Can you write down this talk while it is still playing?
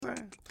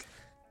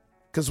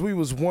Cause we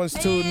was once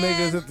two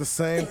niggas at the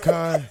same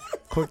kind,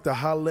 quick to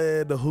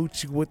holler at the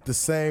hoochie with the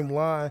same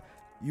line.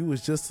 You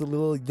was just a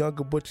little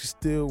younger, but you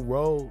still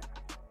rolled.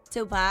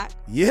 Tupac.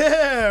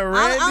 Yeah,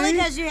 Randy. Only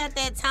because you had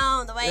that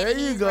tone, the way there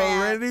you go,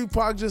 rap. Randy.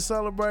 Pac just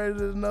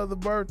celebrated another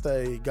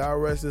birthday. God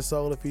rest his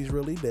soul if he's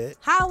really dead.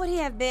 How would he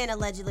have been,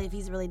 allegedly, if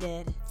he's really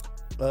dead?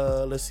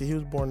 Let's see. He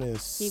was born in...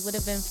 He would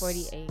have been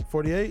 48.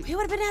 48? He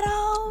would have been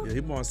that old? Yeah, he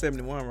born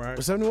 71,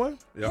 right? 71?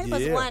 Yeah. He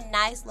was one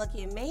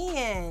nice-looking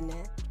man.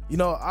 You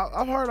know,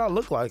 I've heard I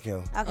look like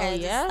him. Okay,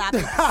 yeah? stop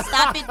it.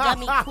 Stop it,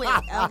 dummy,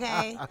 quick,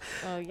 okay?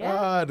 Oh,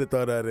 yeah? I had to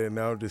throw that in.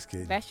 No, I'm just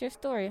kidding. That's your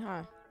story,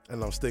 huh?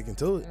 And I'm sticking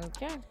to it.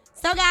 Okay.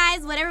 So,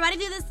 guys, what everybody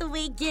do this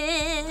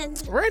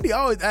weekend? Randy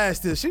always asks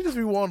this. She just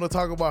be wanting to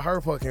talk about her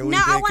fucking No,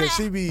 weekend I wanna- because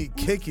she be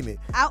kicking it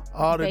Out.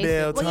 all the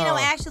damn Well, time. you know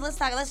what? Actually,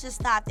 let's just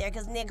stop there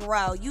because Nick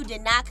Rowe, you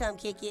did not come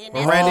kick it. And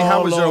Well, that's- Randy,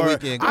 how was your Lord.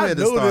 weekend? Go I ahead and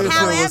knew start this it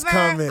off. shit was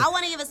However, coming. I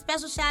want to give a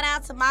special shout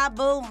out to my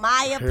boo,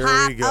 Maya Here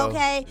Pop, we go.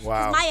 okay?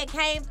 Wow. Maya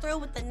came through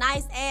with the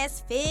nice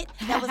ass fit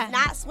that was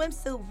not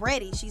swimsuit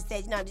ready. She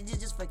said, this is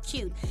just for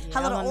cute. Yeah, Her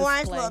I'm little on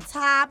orange display. little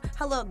top,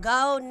 her little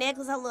gold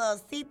necklace, her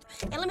little seat.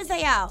 And let me tell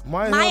y'all,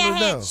 Maya Maya held us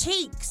had down.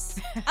 cheeks.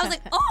 I was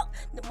like, oh.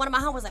 One of my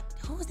homies was like,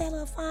 who's that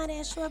little fine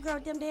ass short girl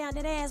with them down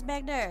that ass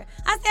back there?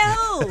 I said,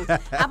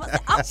 who? I was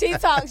like, oh. She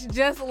talks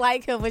just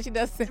like him, but she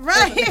doesn't.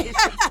 Right.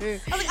 I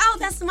was like, oh,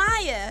 that's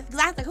Maya. Because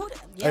I was like, who?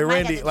 Yeah, Hey, Maya got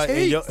Randy, the like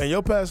cheeks. in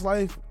your past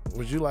life,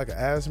 was you like an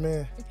ass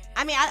man?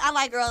 I mean, I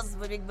like girls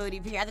with big booty,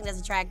 period. I think that's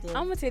attractive.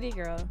 I'm a titty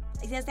girl.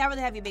 Yes, I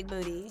rather have your big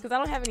booty. Because I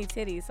don't have any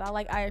titties. So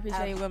I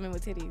appreciate women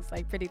with titties,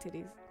 like pretty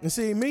titties. And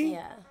see, me,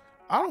 Yeah.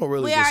 I don't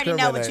really We already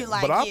know discriminate, what you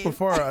like, but I you.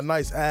 prefer a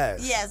nice ass.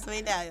 Yes,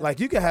 we know.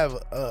 Like, you can have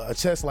a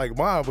chest like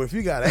mine, but if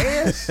you got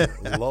ass,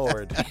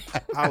 Lord,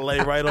 I lay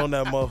right on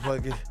that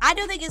motherfucker. I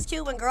do think it's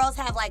cute when girls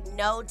have, like,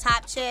 no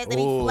top chest. They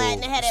be Ooh, flat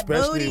and they have that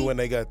especially booty. when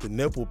they got the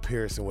nipple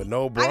piercing with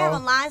no I bra.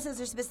 got a line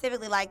sister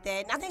specifically like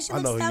that. And I think she I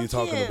looks know who so you cute.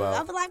 talking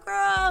about. I feel like,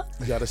 girl,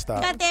 You gotta you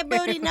stop. got that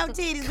booty, no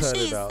titties, but Cut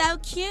she it is out. so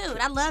cute.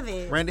 I love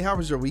it. Randy, how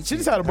was your weekend? She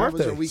just had a How was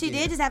birthday. your She weekend?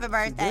 did just have a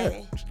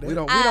birthday. We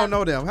don't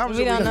know them. How was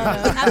We your don't know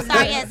weekend? them. I'm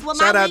sorry, yes. Well,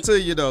 Shout my out week,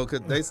 to you though,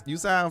 cause you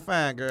sound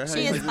fine, girl.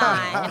 she Hey, is you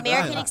fine.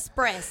 American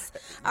Express.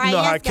 All right, You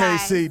know how yes, guys.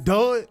 KC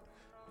do it?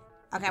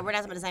 Okay, we're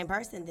not the same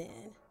person then.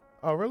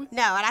 Oh, really?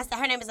 No, and I said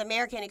her name is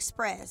American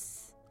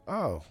Express.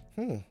 Oh,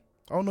 I don't know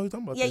what you're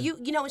talking about. Yeah,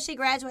 that. you know when she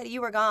graduated,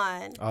 you were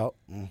gone. Oh,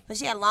 But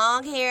she had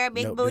long hair,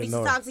 big Nope, booty. didn't She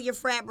know talked to your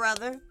frat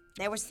brother.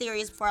 They were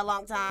serious for a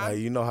long time.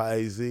 you know how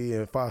AZ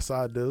and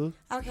Fasad do.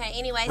 Okay,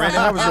 anyway. Randy,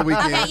 how was your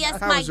weekend? Okay, yes,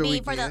 How Mike was your B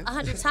for the weekend?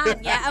 100th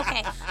time. Yeah,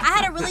 okay. I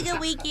had a really good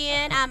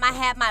weekend. I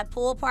had my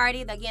pool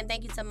party. Again,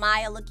 thank you to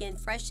Maya, looking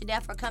fresh to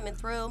death for coming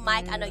through.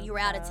 Mike, I know you were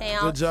out of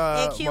town. Good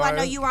job, And Q, I know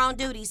Maya. you were on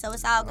duty, so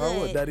it's all Oh,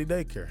 what, good. Daddy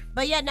Daycare.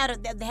 But yeah, no,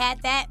 they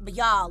had that. But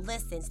y'all,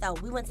 listen. So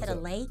we went to the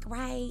lake,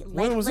 right? Lake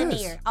When was this?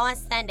 Lanier on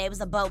Sunday. It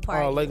was a boat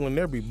party. Oh, Lakeland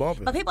there be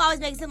bumping. But people always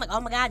make it seem like, oh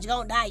my God, you're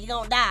gonna die, you're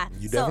gonna die.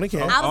 You definitely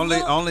can. I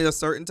was Only a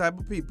certain type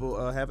of people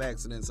have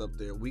accidents up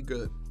there. We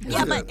good. We're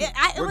Yeah, good. but it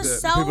We're was good.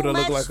 so People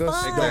that much look like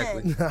us. fun.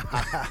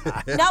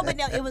 Exactly. No, but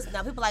no, it was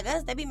no people like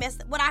us. They be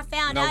messed. What I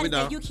found No, out we is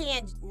that don't. you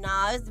can't.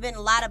 No, it's been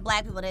a lot of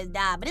black people that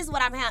died. But this is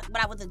what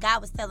what the guy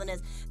was telling us.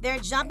 They're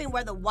jumping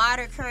where the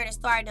water current is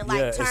starting to like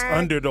yeah, turn. it's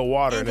under the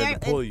water and they're-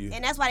 they pull you.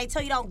 and that's why they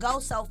tell you don't go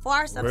so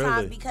far sometimes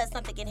Really? because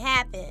something can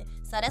happen.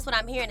 So that's what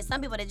I'm hearing. Is some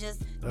people that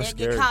just That's they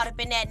get scary. caught up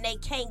in that and they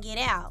can't get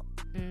out.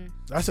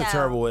 That's a So-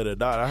 terrible way to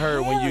die. I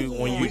heard when Hell you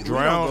when yeah. you We don't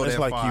drown, go it's that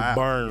like far you out.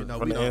 burn You know,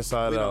 from we the don't-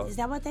 inside we don't. out. Is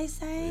that what they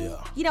say?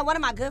 Yeah. You know, one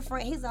of my good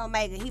friends, he's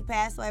Omega. He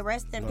passed away.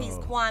 Rest in peace,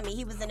 Kwame.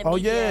 He was in the Oh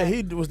media. yeah,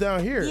 he was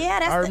down here. Yeah,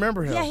 that's I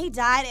remember him. Yeah, he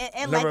died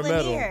at Lake Never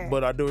met Lanier. him,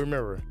 but I do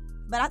remember.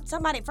 But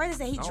somebody first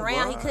said he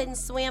drowned. He wow. couldn't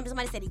swim.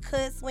 Somebody said he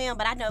could swim,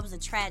 but I know it was a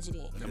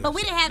tragedy. But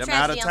we didn't have Them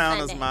out of tragedy on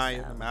towners, Sunday.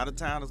 Maya. so. Them out of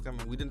towners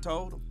coming. We didn't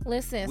told them.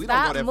 Listen, We don't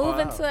go stop that far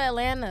moving out. to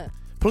Atlanta.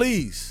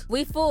 Please.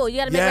 We full. You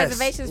got to make Yes,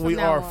 reservations from we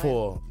now are on.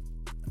 full.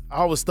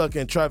 I was stuck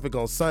in traffic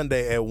on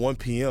Sunday at 1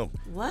 p.m.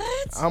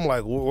 What? I'm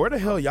like, where the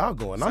hell y'all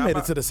going? I'm Sound headed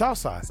about- to the south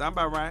side. Sound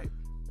about right?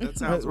 That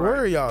sounds Where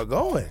are right. y'all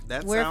going?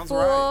 That We're sounds full.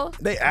 right.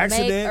 They Make a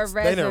accidents.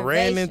 They done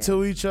ran reservation.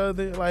 into each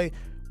other. Like,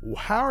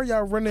 how are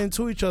y'all running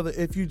into each other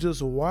if you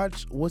just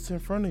watch what's in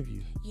front of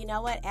you? You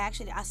know what?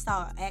 Actually, I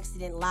saw an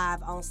accident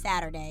live on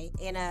Saturday.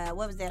 And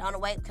what was that? On the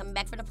way coming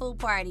back from the pool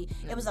party,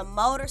 it was a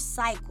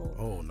motorcycle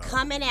Oh, no.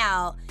 coming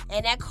out,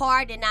 and that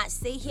car did not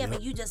see him,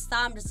 and you just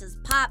saw him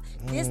just pop.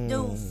 This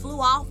dude flew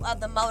off of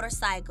the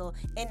motorcycle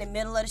in the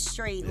middle of the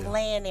street,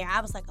 laying there.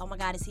 I was like, oh my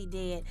God, is he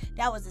dead?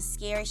 That was the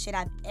scariest shit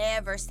I've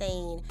ever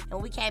seen. And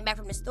when we came back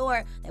from the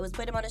store, they was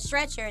putting him on a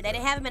stretcher. They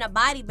didn't have him in a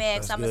body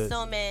bag, so That's I'm good.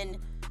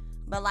 assuming.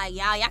 But like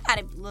y'all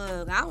gotta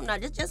look. I don't know.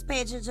 Just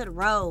pay attention to the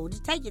road.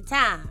 Just take your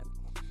time.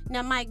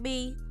 Now, Mike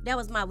B, that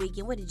was my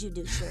weekend. What did you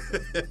do,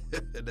 sugar?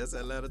 That's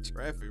Atlanta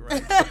traffic,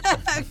 right?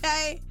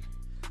 Okay.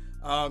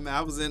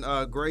 I was in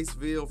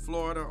Graceville,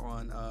 Florida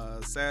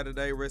on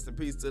Saturday. Rest in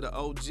peace to the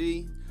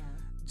OG,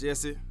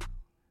 Jesse.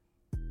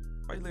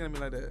 Why you looking at me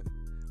like that?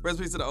 Rest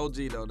in peace to the OG,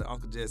 though, the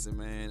Uncle Jesse,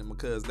 man, and my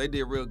cousins. They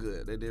did real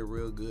good. They did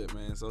real good,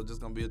 man. So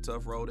just going to be a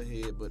tough road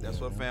ahead, but that's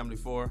what family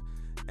for.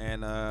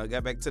 And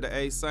got back to the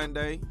A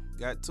Sunday.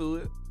 Got to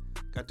it.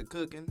 Got to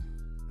cooking.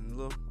 And a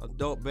little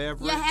adult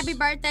beverage. Yeah, happy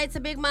birthday to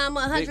Big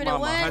Mama. 100 Big and Mama,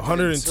 what?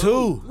 102.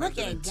 Look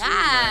at 102,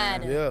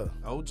 God. man.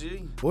 Yeah.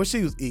 OG. What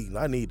she was eating,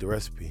 I need the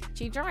recipe.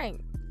 She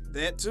drank.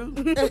 That too.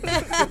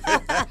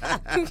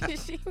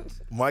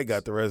 Mike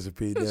got the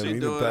recipe. Then She we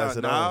doing can pass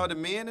it no, on. the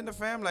men in the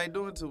family ain't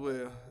doing too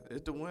well.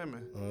 It's the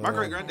women. My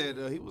great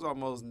granddad, he was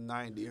almost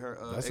 90. Her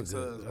That's a good.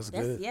 ex-husband. That's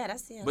That's, good. yeah,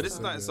 that's it. But it's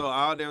not so.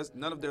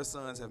 None of their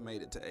sons have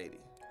made it to 80,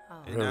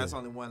 and Really? now it's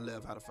only one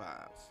left out of 5.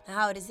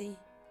 How old is he?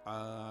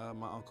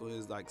 My uncle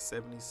is like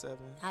 77.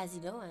 How's he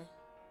doing?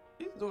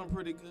 He's doing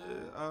pretty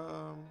good.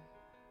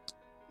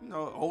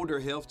 Older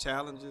health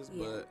challenges,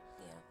 Yeah. but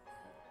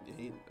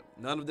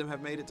none of them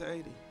have made it to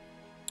 80.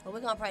 Well, we're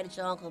going to pray that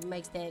your uncle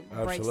breaks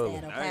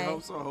Absolutely. that, I okay?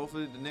 hope so.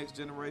 Hopefully the next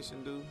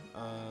generation do.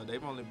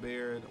 They've only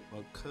buried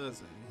a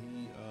cousin.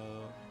 He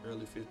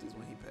early 50s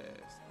when he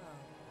passed.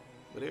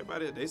 But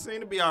everybody, they seem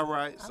to be all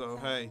right. So,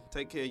 Okay. hey,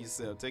 take care of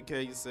yourself. Take care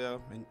of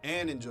yourself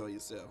and enjoy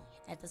yourf.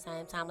 At the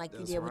same time, like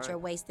That's you did with right. your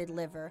wasted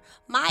liver.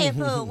 Maya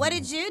Pooh, what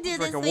did you do this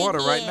Drinking weekend? water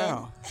right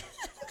now.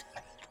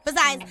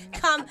 Besides,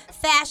 come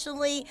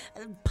fashionably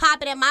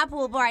popping at my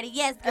pool party.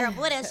 Yes, girl.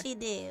 What else she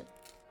did?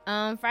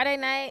 Friday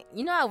night,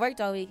 I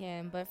worked all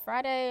weekend, but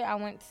Friday I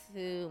went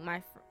to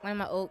one of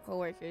my old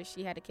coworkers.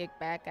 She had a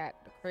kickback at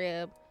the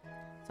crib,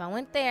 so I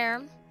went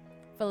there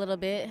for a little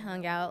bit,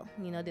 hung out,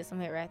 did some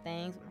hit rat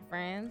things with my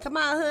friends. Come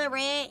on, Hood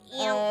Red.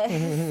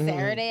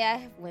 Saturday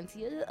I went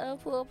to a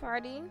pool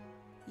party,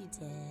 You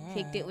did.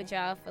 kicked it with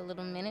y'all for a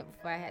little minute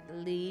before I had to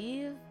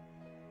leave.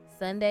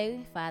 Sunday,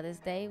 Father's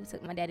Day,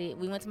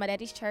 we went to my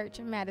daddy's church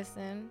in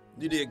Madison.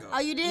 You did go. Oh,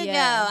 you did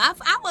Yeah. go.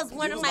 I was You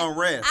wondering. was gonna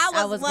rest.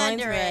 I was going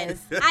to wondering.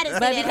 rest. I just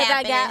But see it because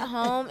I got happening.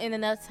 home in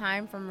enough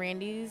time from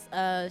Randy's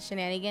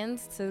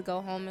shenanigans to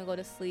go home and go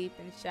to sleep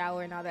and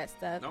shower and all that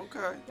stuff,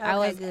 Okay. I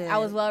Okay,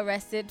 was well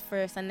rested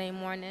for Sunday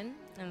morning,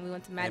 and we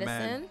went to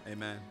Madison.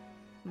 Amen.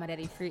 My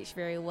daddy preached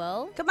very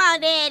well, Come on,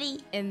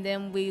 Daddy. and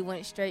then we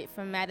went straight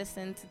from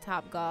Madison to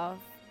Top Golf.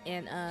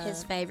 And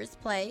His favorite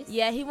place.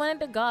 yeah, he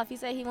wanted to golf. He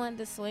said he wanted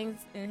to swing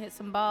and hit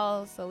some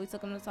balls, so we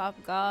took him to Top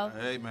Golf,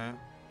 Hey, man.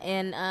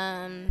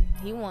 and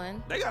he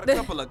won. They got a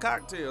couple of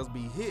cocktails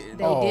be hitting.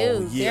 They Oh, do.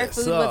 Their yes,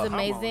 food sir. was Come on,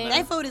 amazing.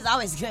 Their food is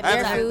always good. I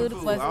haven't Their had the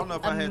food was I don't know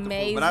if I had the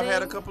food, but I've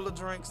had a couple of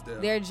drinks there.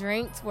 Their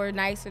drinks were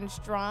nice and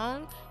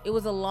strong. It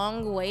was a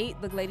long wait.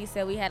 The lady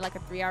said we had like a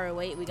 3-hour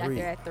wait. We got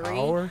there at 3.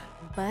 Hour?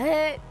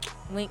 But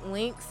wink,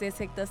 wink, sis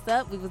hooked us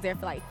up. We was there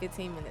for like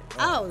 15 minutes.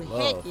 Oh,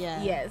 Love. heck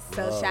yeah. Yes.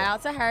 So Love. shout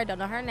out to her. Don't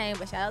know her name,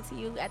 but shout out to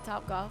you at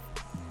Top Golf.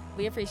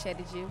 We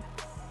appreciated you.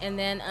 And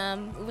then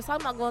we was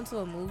talking about going to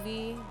a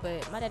movie,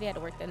 but my daddy had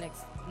to work the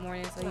next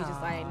morning, so he was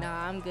just like,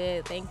 nah, I'm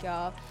good. Thank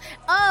y'all.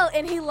 Oh,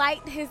 and he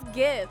liked his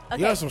gift. Okay.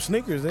 You got some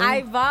sneakers, then.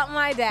 I bought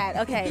my dad.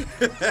 Okay,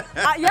 y'all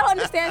don't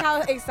understand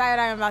how excited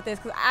I am about this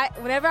because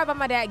whenever I buy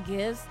my dad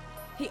gifts,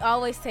 he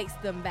always takes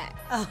them back.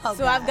 Oh,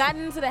 So God. I've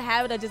gotten into the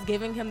habit of just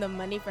giving him the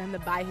money for him to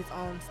buy his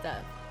own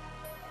stuff.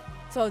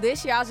 So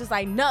this year I was just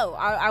like, no,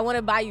 I want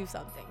to buy you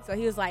something. So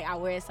he was like, I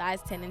wear a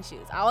size 10 in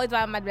shoes. I always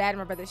buy my dad and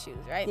my brother shoes,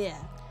 right? Yeah.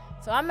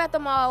 So I'm at the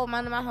mall with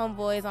one of my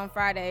homeboys on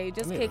Friday,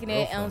 just I need a kicking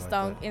it girlfriend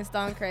like that. in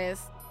Stonecrest.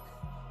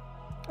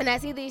 And I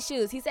see these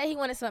shoes. He said he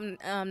wanted some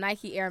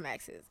Nike Air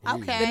Maxes.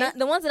 Okay.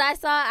 The ones that I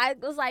saw, I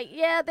was like,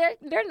 yeah,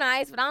 they're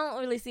nice, but I don't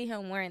really see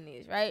him wearing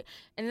these, right?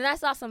 And then I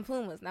saw some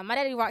Pumas. Now, my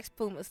daddy rocks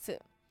Pumas, too.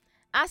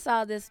 I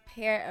saw this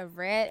pair of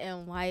red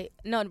and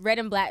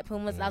black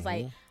Pumas, and I was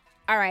like,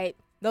 all right,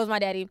 those my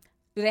daddy.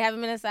 Do they have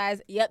them in a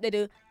size? Yep, they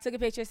do. Took a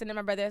picture, sent it to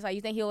my brother. I was like, you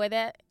think he'll wear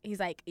that? He's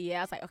like, yeah.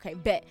 I was like, okay,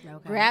 bet.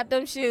 Okay. Grabbed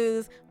them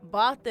shoes,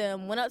 bought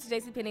them, went up to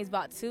JCPenney's,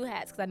 bought 2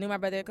 hats because I knew my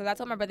brother, because I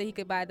told my brother he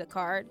could buy the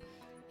card.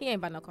 He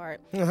ain't buy no card.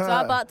 So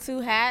I bought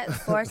 2 hats.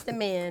 Force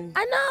them in.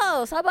 I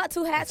know. So I bought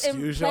 2 hats in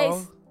Excuse place.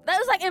 y'all? That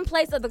was like in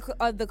place of the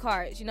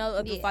cards, of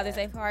the Yeah. Father's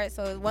Day card.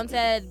 So one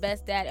said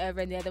best dad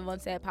ever, and the other one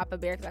said Papa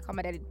Bear because I call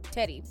my daddy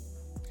Teddy.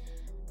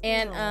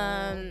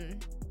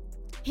 And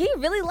he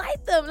really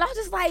liked them. And I was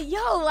just like,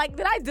 yo, like,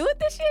 did I do it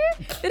this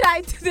year? Did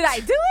I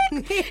do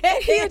it?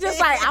 And he was just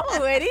like, I'm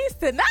gonna wear these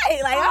tonight.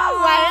 Like I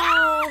was like,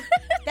 Oh,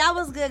 that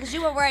was good because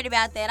you were worried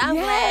about that. I'm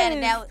glad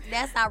Yes.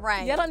 that's not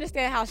right. y'all don't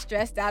understand how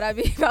stressed out I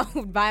be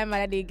about buying my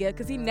daddy a gift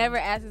because he never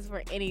asks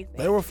for anything.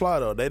 They were fly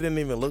though. They didn't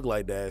even look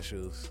like dad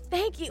shoes.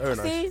 Thank you. Very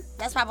nice. See,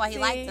 That's probably why he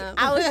liked them.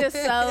 I was just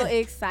so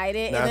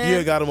excited. Now, And if you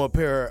had got him a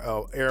pair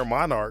of Air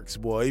Monarchs,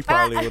 boy, he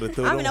probably would have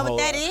threw I them don't know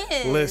what whole- that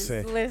is.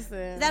 Listen, listen,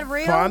 Is that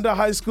real? find a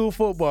high school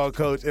football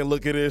coach and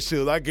look at his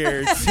shoes. I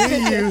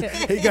guarantee you,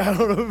 he got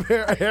on a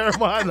pair of Air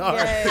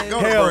Monarchs. Yes. Go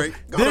to Hell, break.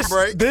 Go to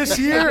break. This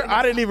year,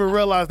 I didn't even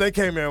realize they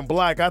came in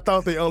black. I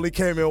thought they only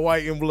came in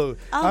white and blue.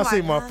 Oh I my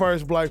seen my God.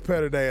 first Black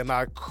Panther Day and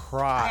I I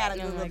cried.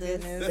 gotta Oh Google my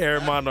this. goodness.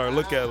 Air Monarch,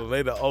 look at them.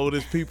 They the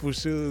oldest people's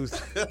shoes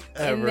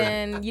ever.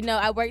 And then,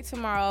 I work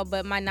tomorrow,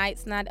 but my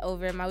night's not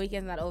over. My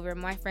weekend's not over.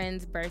 My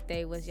friend's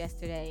birthday was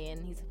yesterday,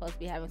 and he's supposed to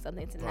be having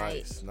something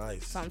tonight.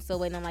 Nice. So I'm still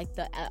waiting on, like,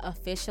 the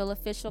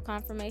official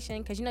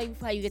confirmation. Because,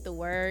 how you get the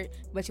word,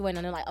 but you're waiting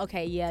on it, like,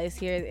 okay, yeah, it's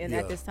here and Yeah.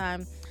 at this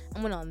time. I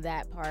went on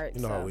that part.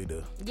 You know so. how we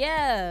do.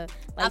 Yeah.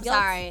 Like, I'm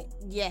sorry.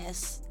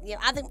 Yes. Yeah,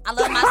 I think I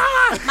love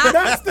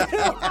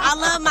I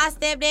love my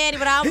stepdaddy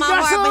with all my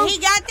got heart, some? but he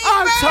got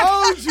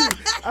these.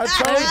 I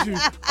told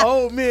you.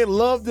 Old men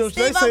love them.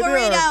 Steve They say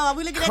Burrito. they are Are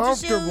we looking at your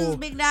shoes, comfortable.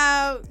 big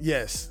dog?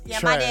 Yes. Yeah,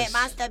 trash.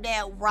 my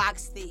stepdad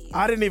rocks these.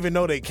 I didn't even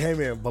know they came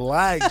in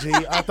black, G.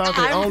 I thought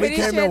they I'm only pretty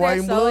came sure in white they're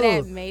and sold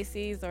at blue.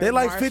 Macy's or They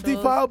like Marshalls.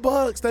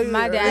 $55. They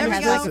My dad There we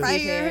has go. a few Right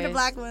here, the pairs.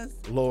 black ones.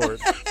 Lord,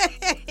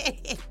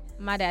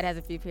 My dad has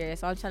a few pairs,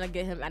 so I'm trying to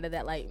get him out of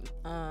that like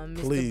Mr.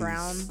 Please.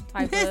 Brown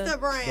type Mr. of.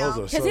 Brown. those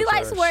are Because so he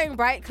likes trash. wearing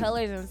bright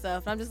colors and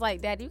stuff. And I'm just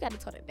like, Dad, you got to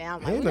tone it down.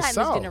 He Like, in we're the not in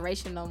South. this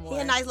generation no more. He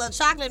a nice little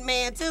chocolate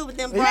man too with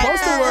them He bright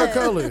supposed to wear colors.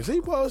 colors. He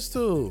supposed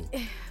to.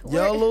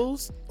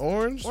 Yellows,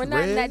 orange, We're not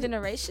red. in that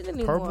generation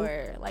anymore.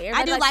 purple. Like I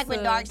everybody do likes like when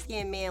to- dark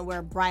skinned men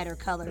wear brighter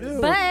colors. Yeah.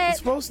 It's But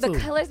supposed the to.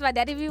 colors my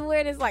daddy be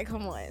wearing is like,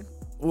 come on,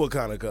 What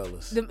kind of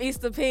colors? them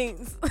Easter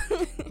pinks.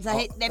 So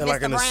that and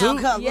like Mr. in a Brown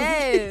suit? color.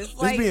 yes, This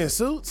like be in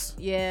suits?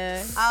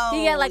 yeah. Oh,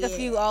 He got like a yeah.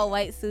 few all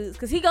white suits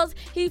because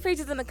he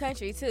preaches in the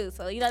country too.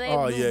 So you know they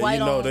Oh, do yeah, you white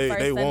know on they- first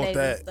they want Sundays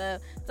that.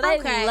 and stuff. So they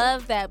Okay.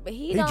 love that. But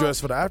He don't.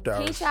 dressed for the after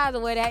He hours. tries to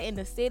wear that in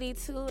the city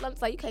too. And I'm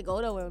just like, you can't go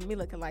nowhere with me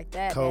looking like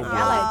that. Cold baby.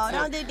 blooded. Oh, I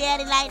don't do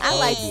daddy like that. I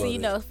like to Cold-blooded. see, you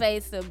know,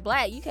 face to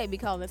black. You can't be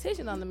calling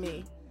attention on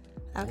me.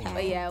 Okay.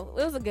 But yeah, it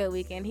was a good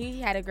weekend. He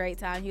had a great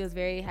time. He was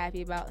very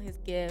happy about his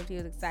gift. He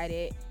was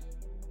excited.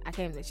 I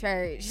came to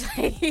church.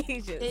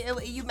 He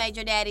just- You made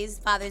your daddy's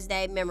Father's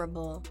Day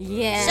memorable.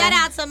 yeah. Shout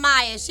out to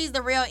Maya. She's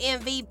the real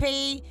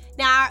MVP.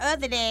 Now, our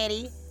other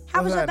daddy.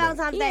 How was What's your happening?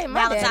 Valentine's He Day? ain't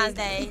my Valentine's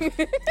daddy.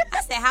 Day.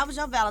 I said, how was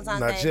your Valentine's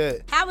Not Day?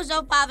 yet. How was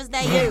your Father's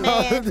Day, young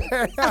man?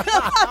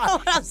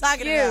 What I'm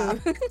talking about.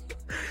 You.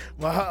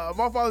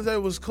 My Father's Day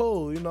was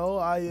cool. You know,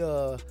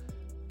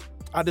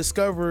 I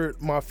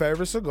discovered my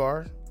favorite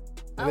cigar.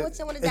 Oh, which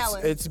one is that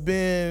one? It's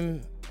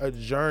been a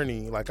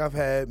journey. Like I've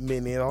had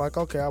many, and I'm like,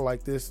 okay, I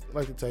like this, I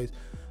like the taste.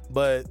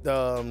 But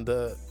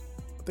I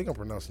think I'm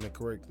pronouncing it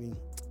correctly.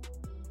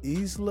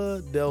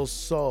 Isla del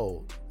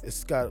Sol.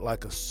 It's got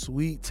like a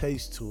sweet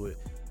taste to it,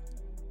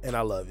 and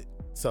I love it.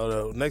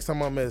 So the next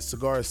time I'm at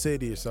Cigar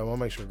City or something, I'll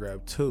make sure to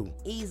grab 2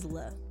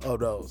 Isla. of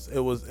those. It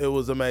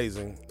was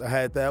amazing. I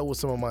had that with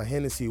some of my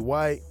Hennessy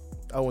White.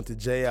 I went to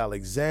J.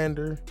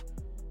 Alexander.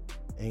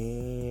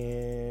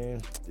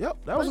 And yep,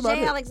 that was Who's about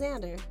Jay it.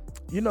 Alexander?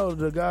 You know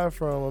the guy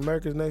from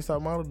America's Next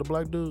Top Model, the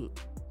black dude,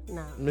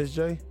 No. Miss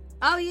J?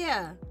 Oh,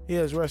 yeah. He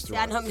has Yeah, I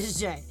restaurants. know Miss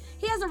J.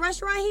 He has a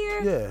restaurant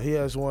here? Yeah, he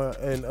has one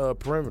in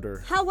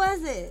Perimeter. How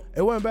was it?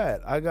 It wasn't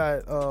bad. I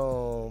got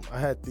I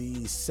had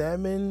the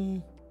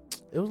salmon.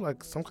 It was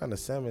like some kind of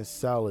salmon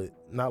salad,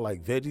 not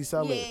like veggie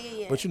salad,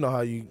 Yeah. but you know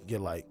how you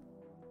get like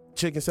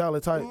chicken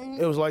salad type. Mhm.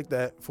 It was like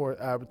that for an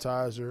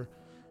appetizer,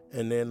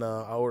 and then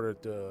I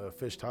ordered the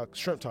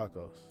shrimp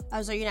tacos.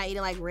 Oh, so you're not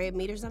eating like red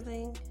meat or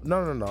something?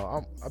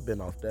 No. I've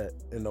been off that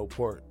and no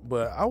pork,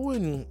 but I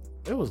wouldn't.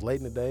 It was late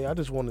in the day. I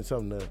just wanted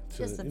something to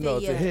Just to you know,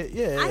 fill to you. hit.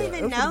 Yeah, I didn't it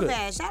even was know good.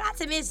 that. Shout out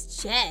to Miss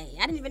J.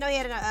 I didn't even know he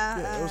had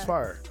Yeah, it was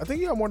fire. I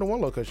think you got more than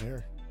one location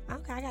here.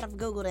 Okay, I gotta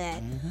Google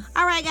that. Mm-hmm.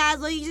 All right, guys.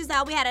 Well, you just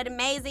saw we had an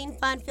amazing,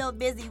 fun-filled,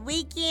 busy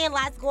weekend.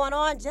 Lots going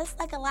on. Just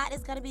like a lot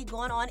is gonna be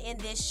going on in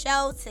this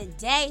show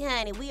today,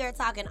 honey. We are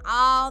talking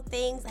all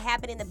things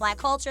happening in the Black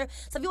culture.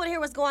 So if you want to hear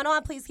what's going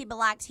on, please keep it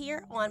locked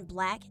here on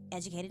Black,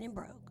 Educated, and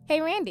Broke. Hey,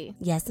 Randy,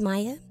 Yes,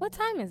 Maya. what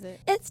time is it?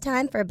 It's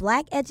time for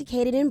Black,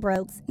 Educated, and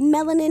Broke's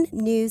Melanin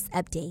News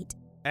Update.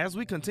 As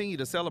we continue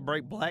to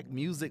celebrate Black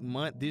Music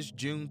Month this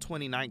June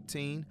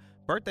 2019,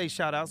 birthday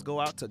shout-outs go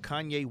out to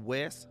Kanye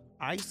West,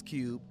 Ice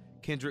Cube,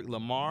 Kendrick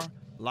Lamar,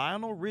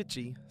 Lionel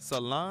Richie,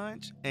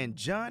 Solange, and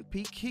John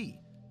P. Key,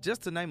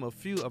 just to name a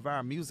few of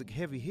our music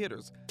heavy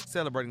hitters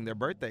celebrating their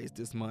birthdays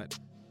this month.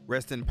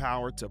 Rest in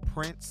power to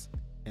Prince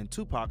and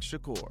Tupac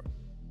Shakur.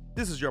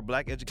 This is your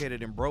Black,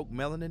 Educated, and Broke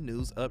Melanin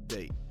News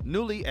Update.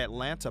 Newly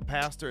Atlanta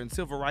pastor and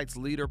civil rights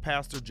leader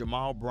Pastor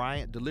Jamal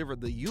Bryant delivered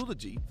the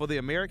eulogy for the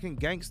American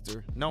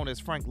gangster known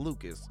as Frank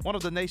Lucas. One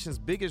of the nation's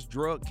biggest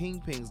drug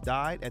kingpins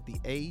died at the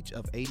age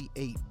of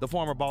 88. The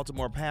former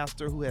Baltimore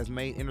pastor, who has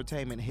made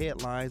entertainment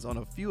headlines on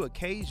a few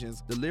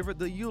occasions, delivered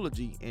the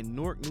eulogy in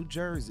Newark, New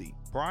Jersey.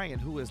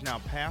 Bryant, who is now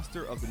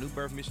pastor of the New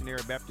Birth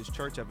Missionary Baptist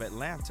Church of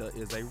Atlanta,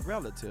 is a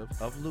relative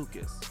of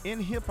Lucas. In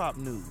hip-hop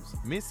news,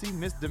 Missy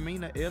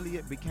Misdemeanor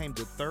Elliott became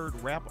the third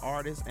rap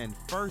artist and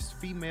first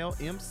female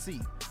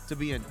MC to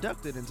be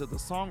inducted into the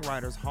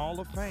Songwriters Hall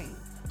of Fame.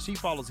 She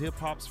follows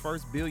hip-hop's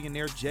first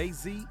billionaire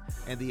Jay-Z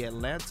and the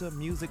Atlanta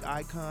music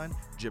icon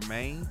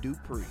Jermaine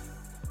Dupri.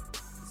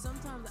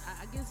 Sometimes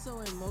I get so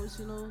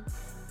emotional,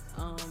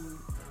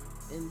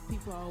 and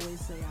people always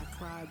say I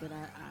cry, but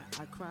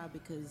I cry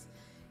because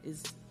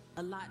it's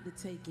a lot to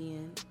take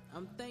in.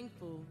 I'm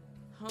thankful,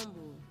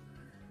 humble,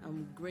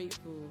 I'm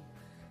grateful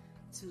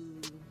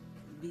to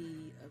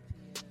be up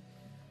here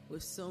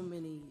with so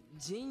many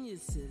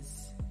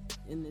geniuses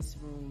in this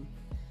room.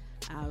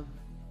 I've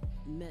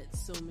met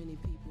so many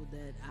people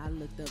that I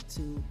looked up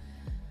to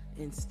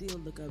and still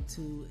look up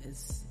to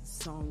as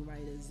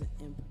songwriters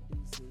and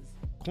producers.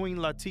 Queen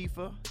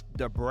Latifah,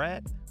 Da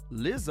Brat,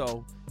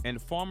 Lizzo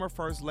and former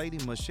First Lady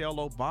Michelle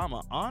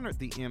Obama honored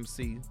the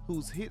MC,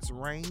 whose hits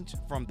range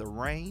from The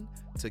Rain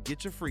to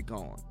Get Your Freak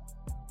On.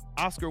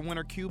 Oscar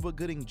winner Cuba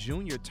Gooding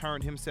Jr.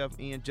 turned himself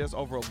in just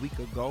over a week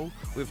ago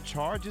with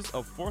charges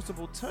of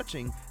forcible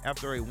touching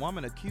after a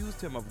woman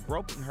accused him of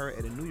groping her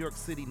at a New York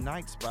City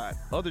night spot.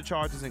 Other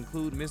charges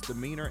include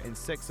misdemeanor and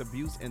sex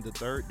abuse in the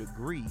third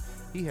degree.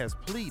 He has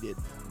pleaded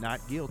not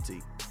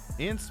guilty.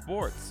 In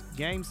sports,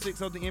 Game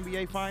 6 of the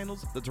NBA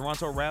Finals, the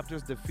Toronto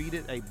Raptors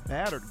defeated a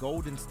battered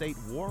Golden State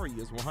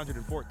Warriors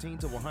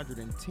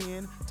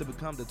 114-110 to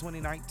become the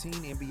 2019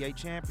 NBA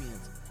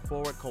champions.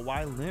 Forward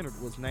Kawhi Leonard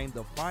was named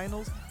the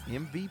Finals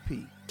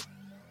MVP.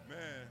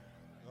 Man,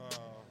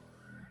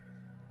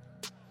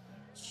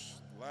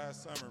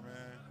 last summer,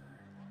 man,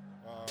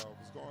 was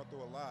going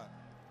through a lot.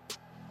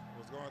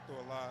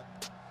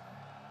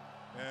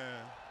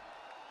 And,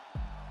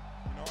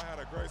 I had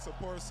a great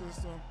support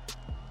system.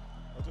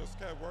 I just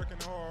kept working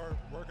hard,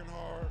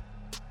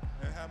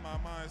 and had my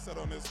mind set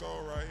on this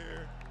goal right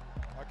here.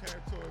 I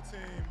came to a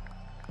team,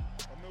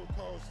 a new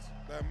coach.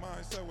 That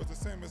mindset was the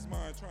same as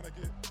mine, trying to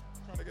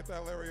get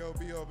that Larry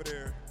O.B. over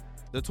there.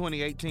 The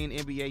 2018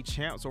 NBA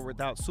champs were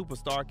without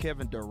superstar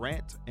Kevin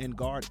Durant, and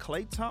guard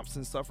Klay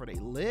Thompson suffered a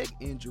leg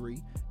injury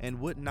and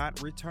would not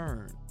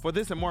return. For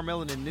this and more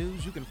Melanin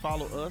news, you can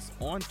follow us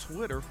on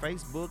Twitter,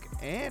 Facebook,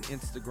 and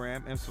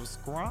Instagram, and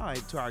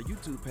subscribe to our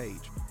YouTube page.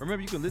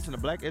 Remember, you can listen to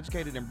Black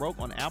Educated and Broke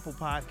on Apple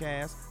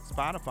Podcasts,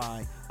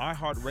 Spotify,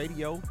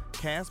 iHeartRadio,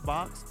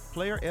 CastBox,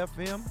 Player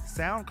FM,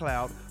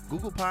 SoundCloud,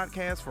 Google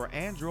Podcasts for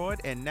Android,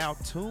 and now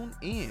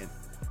TuneIn.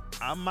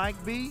 I'm Mike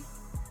B,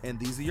 and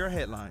these are your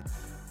headlines.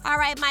 All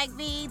right, Mike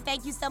V,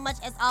 thank you so much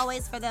as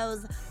always for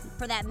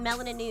that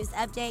Melanin News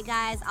update,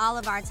 guys. All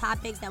of our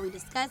topics that we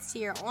discussed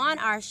here on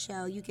our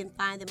show, you can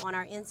find them on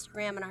our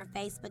Instagram and our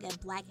Facebook at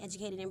Black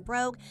Educated and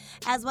Broke,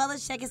 as well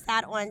as check us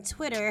out on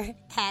Twitter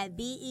at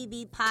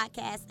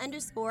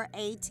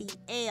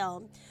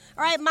BEBpodcast_ATL.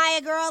 All right,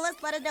 Maya girl,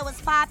 let's let us know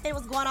what's popping,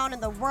 what's going on in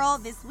the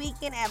world this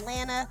weekend,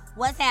 Atlanta.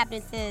 What's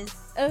happening, sis?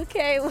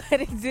 Okay, what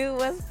it do?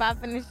 What's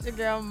popping? It's your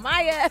girl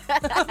Maya.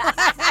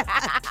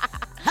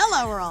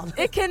 Hello, world.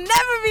 It can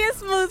never be a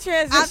smooth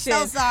transition. I'm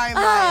so sorry,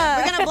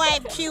 Maya. We're gonna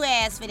blame Q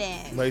ass for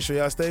that. Make sure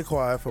y'all stay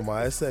quiet for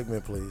my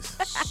segment, please.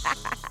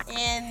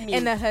 And me.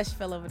 And the hush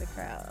fell over the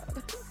crowd.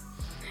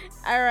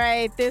 All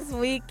right, this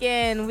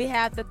weekend we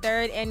have the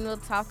 3rd annual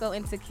Taco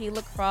and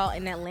Tequila Crawl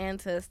in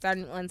Atlanta,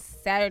 starting on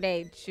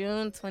Saturday,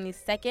 June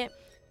 22nd,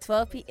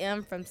 12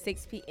 p.m. from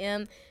 6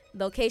 p.m.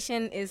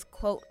 Location is,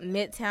 quote,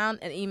 Midtown.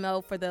 An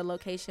email for the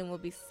location will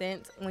be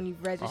sent when you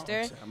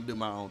register. I'm gonna do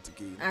my own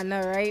tequila. I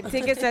know, right?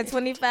 Tickets are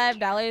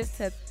 $25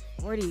 to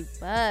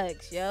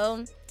 $40,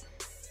 yo.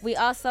 We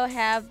also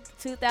have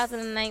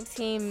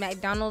 2019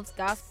 McDonald's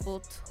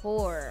Gospel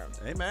Tour.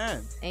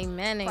 Amen.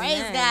 Amen. Praise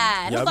amen.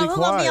 God. Y'all be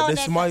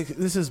quiet.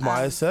 This is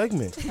my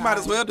segment. You might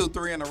as well do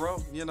 3 in a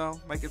row,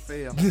 make it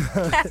fair.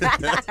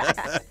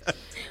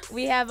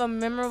 We have a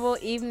memorable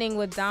evening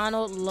with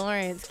Donald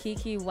Lawrence,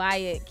 Kiki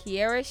Wyatt,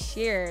 Kiera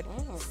Sheard,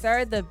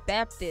 Sir the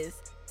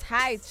Baptist,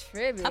 Ty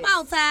Tribbett. Come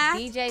on, Ty.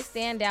 DJ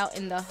Standout,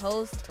 and the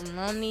host,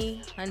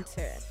 Lonnie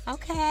Hunter.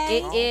 Okay.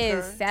 It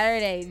is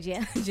Saturday,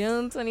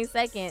 June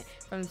 22nd,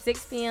 from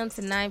 6 p.m.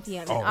 to 9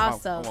 p.m. And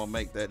also, I'm gonna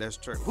make that. That's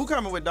true. Who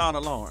coming with Donna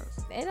Lawrence?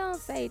 they don't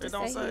say. They Just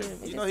don't say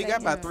say. him. He got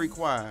about 3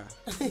 choir.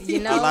 You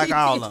know, I like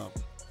all of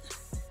them.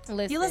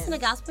 Listen. You listen to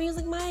gospel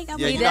music, Mike?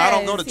 Yeah, He I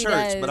don't go does, to he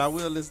church, does. but I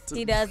will listen to.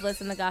 He does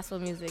listen to gospel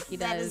music. He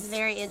That does. is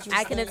very interesting.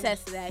 I can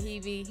attest to that.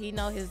 He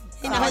know his.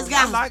 He know his I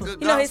gospel. like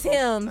good You know his gospel.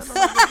 hymns. I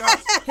like good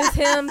gospel. His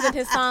hymns and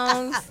his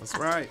songs. That's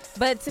right.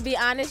 But to be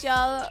honest,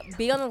 y'all,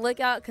 be on the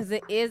lookout because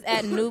it is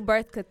at New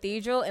Birth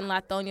Cathedral in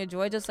Lithonia,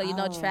 Georgia. So,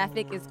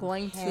 traffic is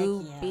going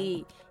to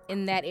be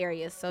in that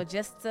area. So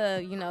just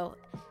to,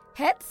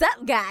 heads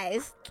up,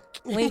 guys.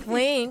 Wink,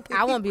 wink.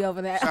 I won't be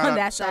over there on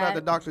that Shout out to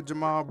side. Dr.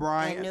 Jamal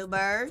Bryant And New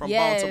Birth. from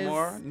Yes.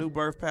 Baltimore, New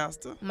Birth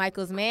pastor.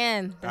 Michael's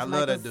man. I That's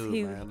love that Michael's-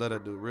 dude, man. Love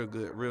that dude.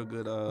 Real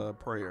good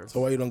prayers. So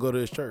why you don't go to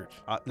his church?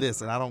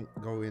 Listen, I don't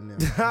go in there.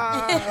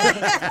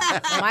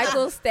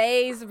 Michael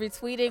stays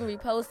retweeting,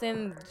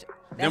 reposting.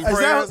 Them Is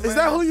prayers,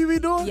 that who you be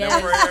doing? Yes.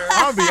 Them prayers.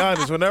 I'll be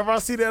honest. Whenever I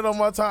see that on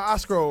my time, I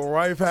scroll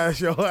right past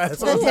your ass.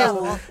 The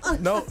devil.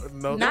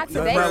 No, Not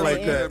today, not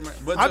like man. that.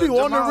 But I be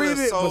wanting to Jamal read is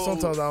it, but so-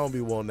 sometimes I don't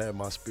be wanting that in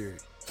my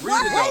spirit.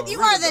 Read it, What? though. You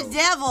Read are it, the though.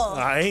 devil.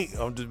 I ain't.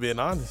 I'm just being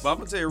honest. But I'm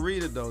gonna tell you,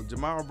 read it though.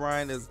 Jamal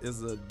Bryant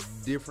is a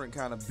different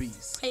kind of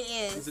beast. He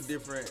It's a is.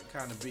 different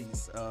kind of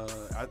beast.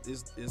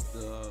 It's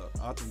the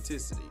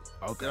authenticity.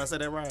 Okay. Did I say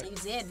that right? You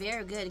did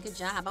very good. Good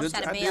job. I'm Good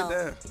shot a I bell. did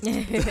that.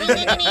 Ding, ding,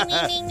 ding,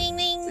 ding, ding, ding,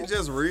 ding. It's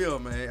just real,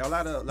 man. A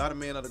lot of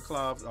men of the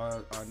clubs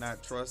are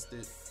not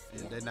trusted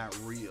and they're not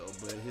real.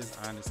 But his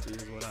honesty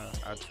is what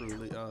I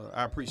truly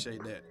I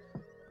appreciate that.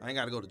 I ain't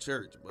got to go to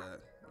church,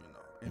 but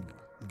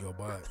Go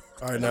by it.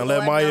 All right, now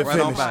let Maya Right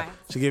on finish. by.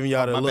 She giving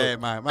y'all the My look. bad,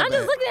 my I'm bad.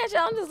 just looking at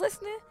y'all. I'm just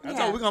listening. I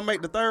told we're gonna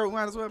make the third. We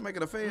might as well make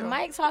it a fail.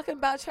 Mike talking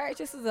about church.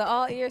 This is an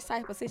all ears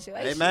type of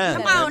situation.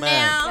 Amen. Come on Amen.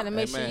 now. Gotta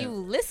make sure Amen. you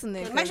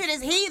listening. Make sure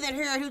this heathen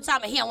here who talking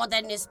about he don't want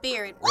that in his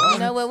spirit. You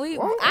know what we?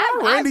 Why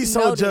Randy's so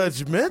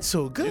noticed.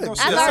 judgmental? Good. You know, God.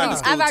 she a Sunday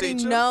school I've already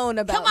teacher. known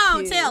about. Come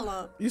on, Q. tell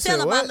him. You Tell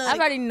said him what? I I've love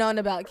already known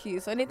about Q.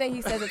 So anything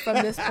he says from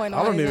this point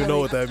on, I don't is even know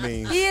really- what that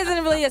means. He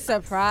isn't really a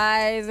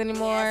surprise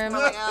anymore.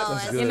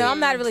 That's You good. know, I'm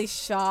not really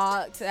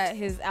shocked at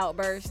his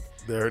outburst.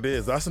 There it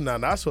is. That's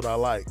what I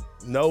like.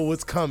 Know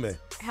what's coming.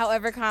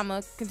 However,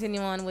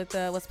 continue on with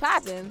what's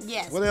popping.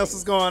 Yes. What else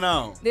is going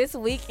on? This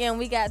weekend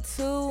we got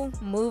 2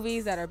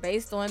 movies that are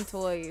based on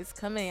toys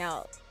coming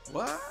out.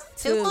 What?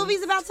 Two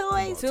movies about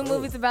toys. 2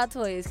 movies about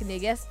toys. Can you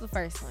guess the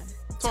first one?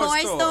 Toy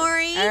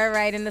Story. All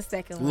right, and the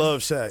second one.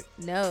 Love Shack.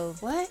 No.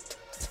 What?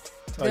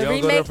 Oh, The y'all go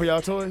there remake- for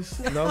y'all toys?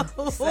 No?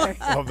 Sir.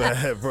 My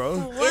bad,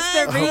 bro.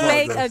 It's the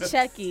remake of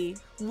Chucky.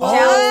 Oh,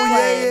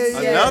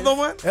 yeah. Yes. Another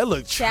one? That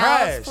look Child's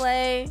trash.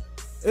 Play.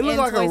 It look and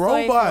like Toy a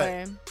Story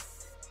robot. 4.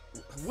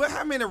 What?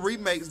 How many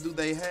remakes do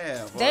they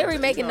have? They Or,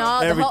 remaking you know,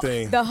 all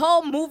everything. The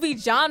whole movie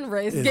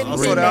genre is It's getting real.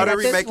 So remade they at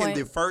already this remaking point.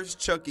 the first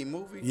Chucky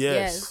movie?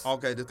 Yes.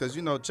 Okay, because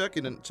you know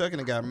Chucky done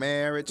got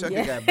married, Chucky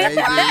Yeah. got babies.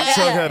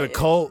 Chuck had a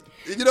cult.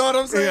 You know what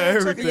I'm saying? Yeah, Chucky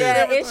everything. did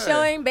Yeah, it's everything.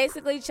 showing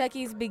basically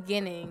Chucky's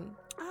beginning.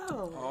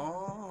 Oh.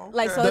 Oh, okay.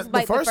 Like, so it's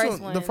like the first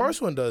one. The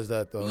first one does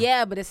that though.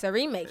 Yeah, but it's a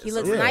remake. He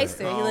looks Yeah.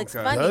 nicer. Oh, he looks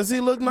okay. funny. Does he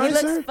look He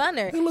nicer? looks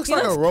funner. He looks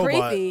like a robot.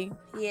 Creepy.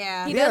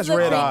 Yeah. He He does has look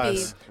red creepy.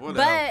 eyes. Whatever.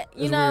 But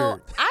you It's know,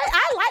 weird.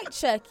 I like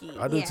Chucky.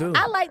 I do Yeah. too.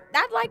 I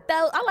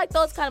like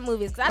those kind of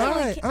movies. 'Cause I don't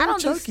really, I I'm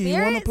don't do Chucky. You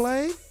want to spirits.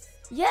 play?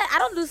 Yeah, I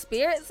don't do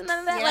spirits and none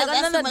of that. Yeah, like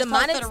that's none too of the much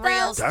close demonic to the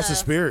real stuff. That's a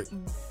stuff. spirit.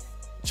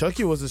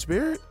 Chucky was a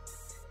spirit.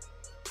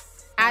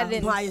 I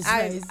didn't. Maya's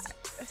face.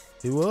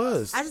 He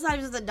was. I just thought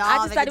he was a dog. I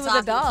just that thought he could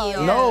was a talk and dog.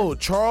 kill. No,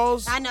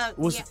 Charles I know,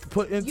 was yeah.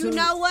 put into. You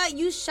know what?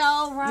 You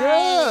show right.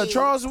 Yeah,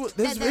 Charles.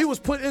 That- He was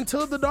put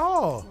into the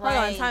doll. Hold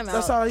on, time out.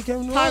 That's how he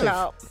came to Time life.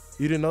 out.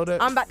 You didn't know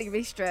that? I'm about to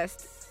be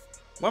stressed.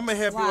 Let me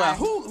help you Why? out.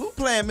 Who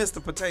playing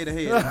Mr. Potato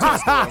Head? in Toy Story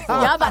 4?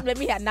 Y'all about to let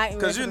me have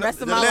nightmares Because for you the know,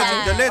 rest of the, my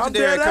life. the legendary I'm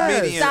dead ass.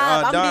 comedian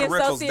Stop, I'm Don being so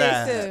Rickles serious,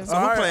 died. too. So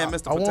who All playing right,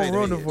 Mr. I won't Potato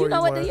ruin it Head? for You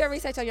know what? Do Maya. your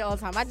research on your own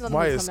time. I just want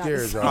Maya's to come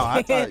scared, out. y'all. Oh,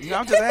 I thought,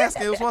 I'm just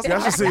asking. It was supposed to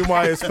Y'all should see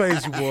Maya's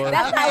face, boy.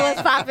 That's not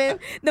what's popping.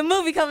 The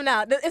movie coming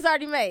out. It's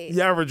already made.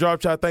 You ever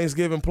dropped your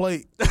Thanksgiving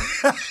plate?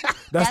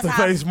 That's the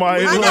how- face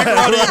Maya macaroni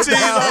and laughed. cheese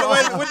all the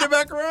way with the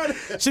macaroni.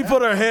 She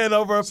put her hand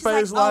over her She's like,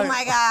 face oh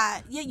my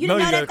God. You No, didn't you know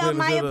that gotta though,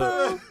 Maya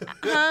clean Pooh?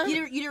 Huh?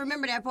 You didn't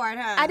remember that part,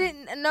 huh? I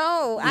didn't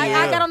know. I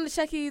Yeah. got on the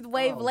Chucky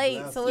wave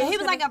late. So Yeah, it he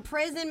was gonna- like a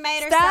prison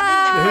mate or Stop. something.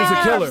 Yeah, he was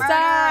a killer. Stop.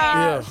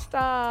 Yeah.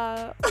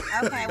 Stop.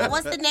 Okay, well,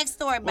 what's the next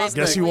story, baby?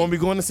 Guess you won't be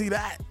going to see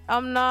that.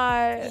 I'm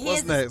not. He What's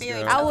is a next,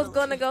 spirit. girl? I was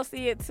gonna go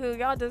see it too.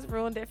 Y'all just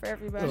ruined it for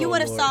everybody. You Oh,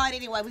 would have Lord. saw it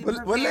anyway. We Well,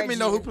 prepared let me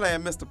know you. who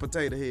playing Mr.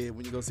 Potato Head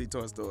when you go see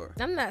Toy Story.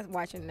 I'm not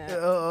watching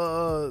that.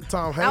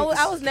 Tom Hanks.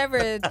 I was never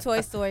a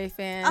Toy Story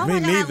fan. Oh Me my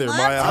God, I neither, love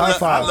Maya. Toy High I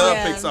five. love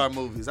Yeah. Pixar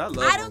movies. I love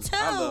I do them. too.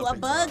 I love A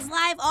Bug's Pixar.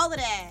 Life, all of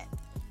that.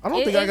 I don't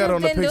It- think I it got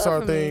on the didn't do it Pixar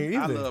for thing me.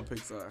 I either. love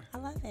Pixar. I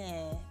love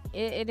it.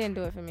 It didn't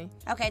do it for me.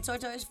 Okay, Toy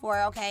Story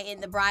 4, okay, and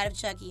The Bride of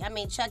Chucky. I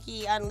mean,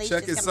 Chucky Unleashed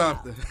Chuck is is coming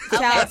something. out.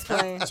 Child's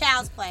Play.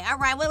 Child's Play. All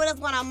right, what else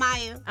going on,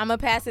 Maya? I'm gonna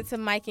pass it to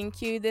Mike and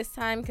Q this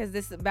time because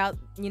this is about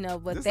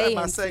what This they ain't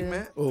my into.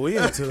 segment. Well, we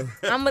into.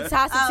 I'm gonna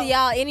toss it Oh. to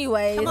y'all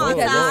anyways Come on,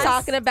 because it's Toss.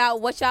 talking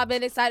about what y'all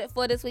been excited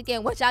for this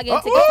weekend, what y'all getting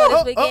tickets for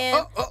this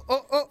weekend.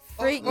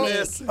 Freak Nick.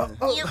 Listen,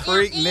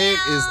 Freak Nick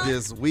is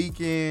this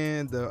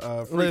weekend. The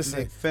Freak Listen,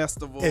 Nick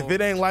Festival. If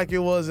it ain't like it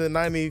was in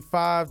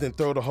 '95, then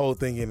throw the whole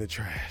thing in the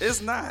trash.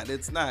 It's not.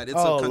 It's not. It's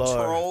Oh, a Lord.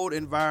 controlled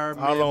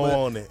environment. I don't but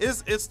want it.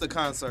 It's the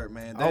concert,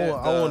 man. I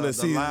want to the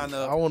see.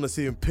 lineup. I want to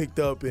see him picked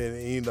up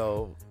and You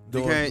doing.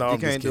 can't, no, you I'm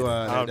just can't do kidding.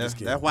 all I'm that. just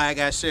kidding. That's why I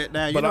got shut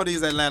down. You But know I-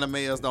 these Atlanta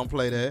males don't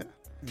play that.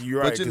 You're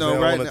right. But you 'cause know, they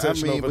don't right? wanna I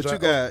touch no mean, but you vagina.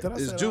 got Did I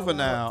it's say that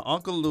Juvenile,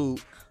 Uncle Luke,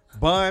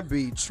 Bun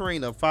B,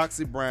 Trina,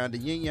 Foxy Brown, the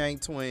Yin Yang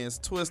Twins,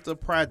 Twister,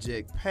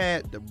 Project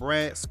Pat, the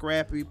Brat,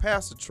 Scrappy,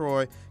 Pastor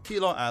Troy,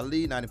 Kilo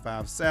Ali,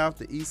 95 South,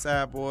 the East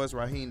Side Boys,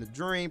 Raheem the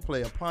Dream,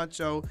 Player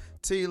Poncho,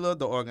 Tila,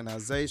 the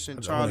Organization,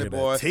 I Charlie wanna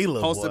Boy, hear that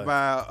Tila, hosted boy.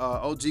 by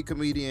OG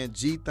comedian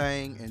G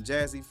Thang and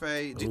Jazzy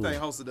Faye. G Thang Ooh.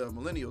 hosted the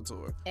Millennial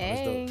Tour.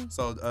 Hey.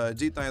 So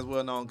G Thang's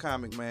well known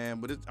comic man,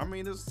 but it's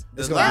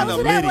It's the gonna That be was lineup.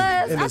 who that Liddy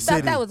was? in I the thought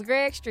city. that was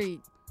Greg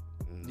Street.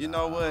 You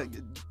know what?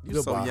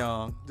 You're so Goodbye.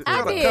 young. I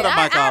Cut her did. mic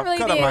I off. really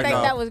Cut her did mic think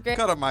off. that was great.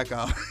 Cut her mic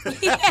off.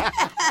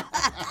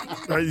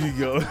 There you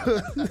go.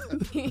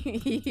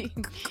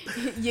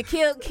 You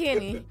killed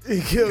Kenny.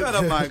 He killed Cut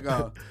her mic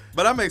off.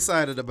 But I'm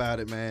excited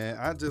about it, man.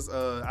 I just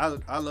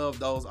I love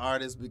those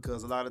artists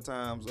because a lot of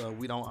times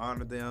we don't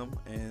honor them,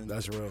 and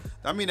That's real.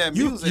 I mean that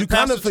You music.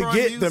 kind of Pastor Troy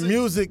forget the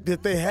music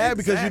that they have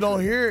because you don't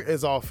Exactly. hear it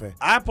as often.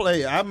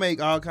 I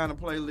make all kind of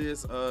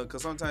playlists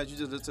because sometimes you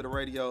just listen to the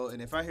radio,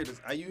 and if I hear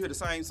you hear the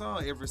same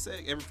song every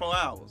 4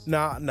 hours.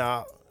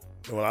 Nah.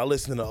 When I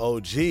listen to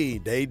OG,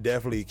 they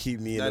definitely keep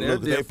me in Now, the they're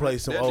loop. They different. play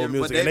some They're old different,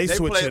 music but and they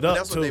switch play, it up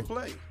That's too. what they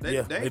play. They Yeah,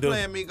 ain't they do.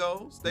 playing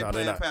Migos. They No, they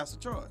playing not. Pastor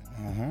Troy.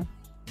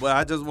 But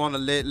I just want to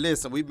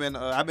listen. We've been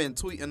I've been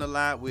tweeting a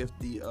lot with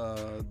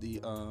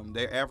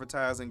their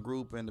advertising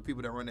group and the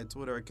people that run their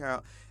Twitter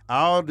account.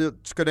 Cause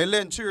they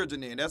letting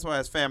children in. That's why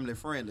it's family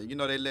friendly. You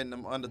know they letting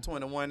them under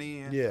 21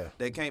 in. Yeah.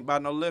 They can't buy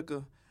no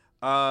liquor.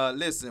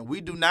 Listen, we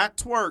do not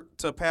twerk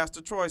to Pastor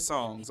Troy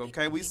songs,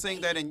 okay? We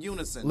sing that in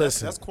unison.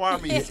 Listen. That's choir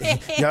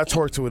music. Y'all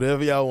twerk to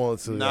whatever y'all want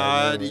to.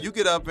 Nah, y'all you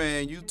get up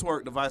and you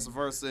twerk the vice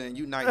versa and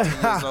you 19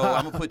 years old,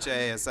 I'm going to put your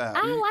ass out.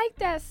 I like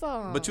that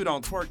song. But you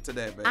don't twerk to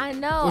that, baby. I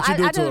know. What you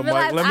do I to just it, Mike?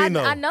 realized Let me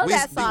know. I know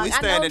that song. We I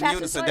stand know in Pastor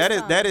unison.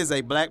 Troy's That is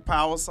a Black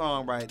Power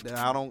song right there.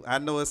 I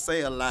know it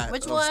say a lot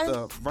Which of one?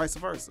 stuff. Vice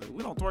versa.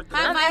 We don't twerk to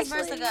How that. vice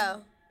versa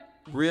go?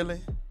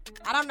 Really?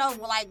 I don't know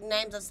like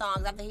names of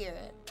songs. I have to hear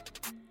it.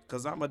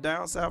 Because I'm a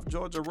down South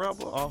Georgia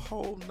rebel, a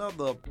whole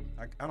nother.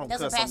 I don't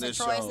That's what cuss on Pastor this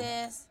Troy show.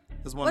 says.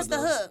 It's one What's of the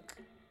those. hook?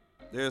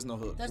 There's no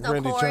hook. There's no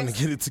Randy chorus. trying to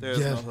get it There's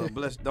no together.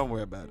 hook. Don't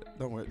worry about it.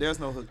 Don't worry. There's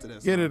no hook to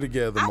that song. Get it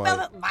together, I know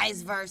Mike.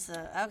 vice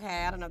versa.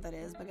 Okay, I don't know what that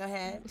is, but go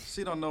ahead.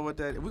 She don't know what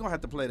that is. We're going to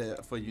have to play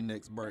that for you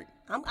next break.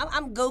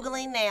 I'm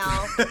Googling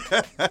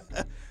now.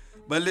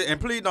 But and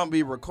please don't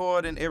be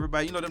recording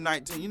everybody. You know them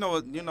 19. You know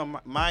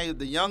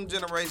the young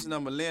generation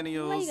of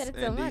millennials Why you gotta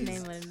tell my and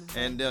name on it?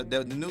 and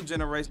the new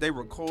generation, they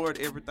record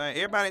everything.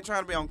 Everybody ain't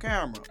trying to be on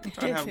camera. We're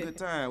trying to have a good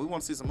time. We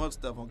want to see some other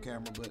stuff on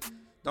camera, but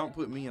don't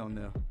put me on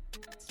there.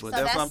 But So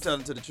that's what I'm that's-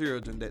 telling to the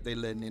children that they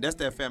letting in. That's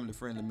that family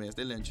friendly mess.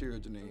 They letting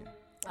children in.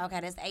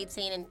 Okay, that's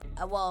 18 and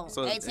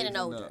 18 and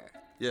older. up.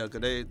 Yeah,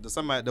 cause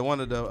one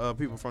of the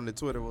people from the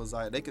Twitter was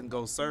like, they can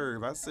go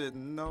serve. I said,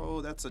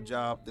 no, that's a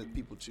job that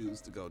people choose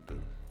to go do.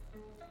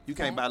 You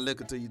can't buy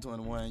liquor till you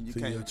 21. You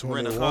Till can't you're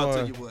rent a car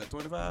till 21. you what,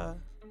 25?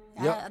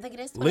 Yep. I think it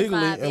is 25.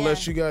 Legally,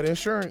 unless yeah. you got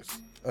insurance,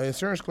 an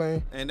insurance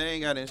claim. And they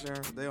ain't got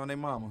insurance. They on their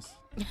mamas.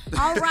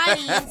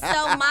 Alrighty, and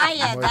so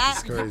Maya, Mike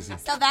is crazy.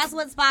 so that's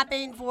what's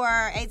popping for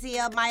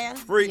ATL Maya.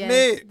 Freak Yes,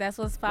 Nick. that's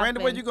what's popping.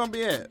 Randy, where you gonna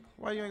be at?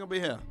 Why you ain't gonna be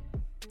here?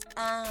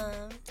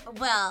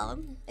 Well,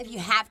 if you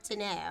have to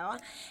know,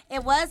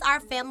 it was our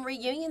family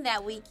reunion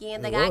that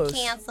weekend. They It got was.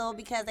 canceled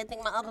because they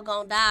think my uncle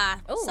gonna die.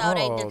 Ooh. So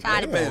they Oh,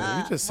 decided wait a to. minute.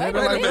 You just said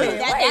wait it a like minute.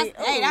 that. Wait,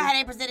 Hey, ooh. that's how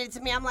they presented it to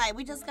me. I'm like,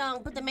 we just gonna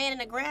put the man in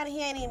the ground.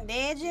 He ain't even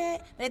dead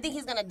yet. But I think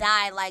he's gonna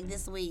die like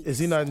this week. Is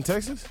he not in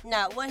Texas?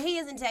 No, well, he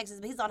is in Texas,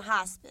 but he's on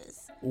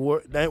hospice.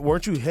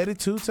 Weren't you headed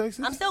to Texas?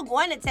 I'm still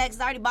going to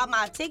Texas. I already bought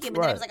my ticket,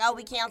 but then it was Right. like, oh,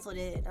 we canceled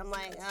it. I'm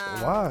like,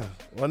 Why?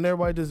 Why didn't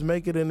everybody just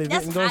make it and they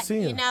That's didn't go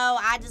see him? You know,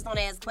 I just don't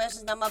ask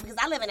questions no more because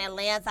I live in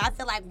Atlanta. So I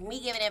feel like me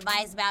giving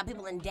advice about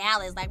people in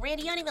Dallas, like,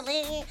 Randy, you don't even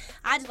live here.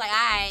 I just like, all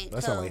right, That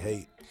cool. sounds like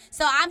hate.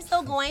 So I'm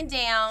still going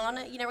down.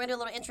 You know, we're gonna do a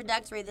little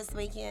introductory this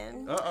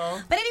weekend.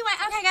 Uh-oh. But anyway,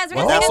 okay, guys, we're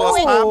Well, gonna that's take a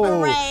what's quick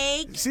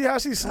poppin'. break. See how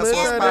she slid what's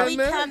And that when in we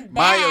there? come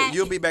Maya, back,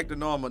 you'll be back to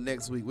normal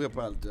next week. We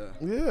apologize.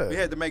 Yeah. We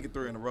had to make it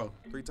 3 in a row.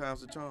 3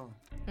 times the charm.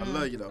 I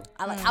love you though.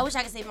 I wish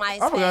I could see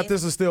Maya's I forgot face.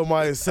 this is still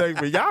my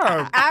segment. Y'all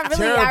are I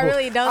terrible.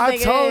 really don't I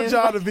think it told is.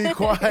 y'all to be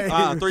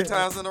quiet. 3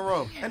 times in a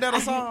row. Ain't that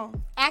a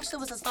song? Actually,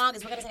 what's the song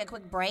is we're gonna take a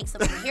quick break so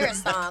we can hear a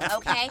song,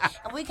 okay?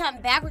 And when we come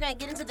back, we're gonna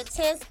get into the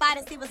 10th spot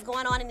and see what's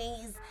going on in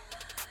these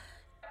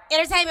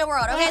entertainment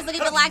world. Okay, so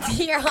keep it locked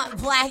here on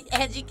Black,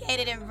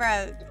 Educated, and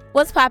Broke.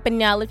 What's poppin',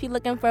 y'all? If you're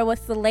looking for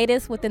what's the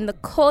latest within the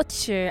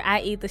culture,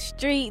 i.e. the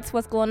streets,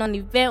 what's going on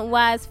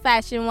event-wise,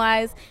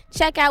 fashion-wise,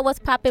 check out what's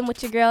poppin'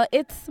 with your girl.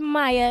 It's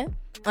Maya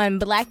on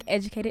Black,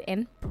 Educated,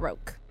 and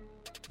Broke.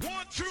 1,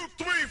 2,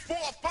 3, 4,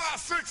 5,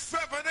 6,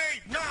 7,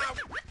 8, 9.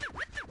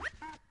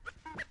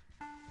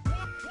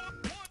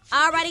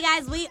 Alrighty,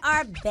 guys, we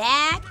are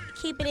back,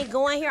 keeping it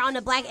going here on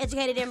the Black,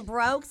 Educated, and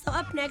Broke. So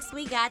up next,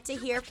 we got to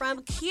hear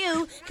from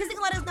Q, because he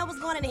can let us know what's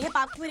going on in the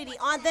hip-hop community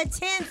on the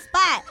 10th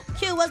spot.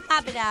 Q, what's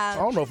poppin', I dog?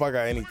 don't know if I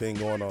got anything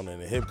going on in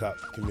the hip hop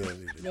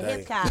community The today.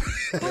 hip-hop.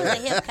 Who's the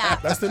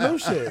hip-hop? That's the new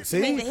shit.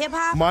 See, mean the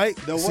hip-hop? Mike,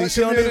 The see, what she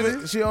don't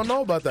community? she don't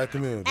know about that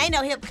community. Ain't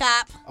no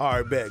hip-hop.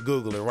 All right, bet.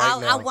 Google it right I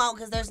now. won't,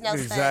 because there's no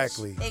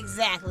Exactly. such.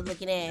 Exactly,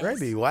 looking at.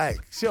 Randy whack.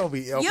 She don't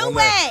be up You on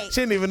that. wait.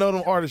 She didn't even know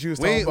them artists you was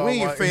We talking about.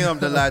 ain't Mike.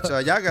 filmed a lot,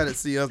 y'all. Y'all got to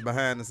see us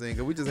behind the scenes,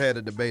 because we just had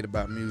a debate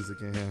about music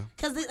in here.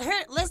 Because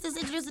let's just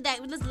introduce today.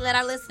 Let's let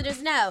our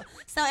listeners know.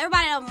 So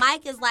everybody know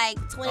Mike is like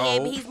 28,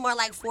 Oh. but he's more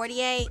like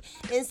 48.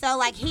 And so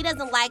like he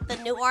doesn't like the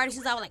new artists.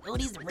 He's always like, oh,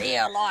 these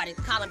real artists.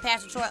 Calling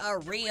Pastor Troy a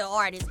real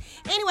artist.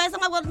 Anyway, so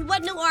I'm like, well,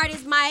 what new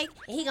artist, Mike?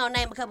 And he gonna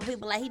name a couple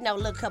people. Like he know a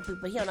little couple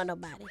people. He don't know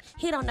nobody.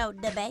 He don't know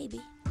the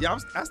baby. Yeah,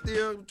 I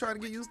still trying to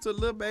get used to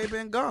Lil Baby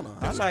and Ghana.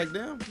 I like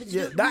them.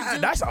 Yeah,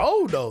 that's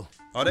old though.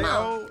 Are they Come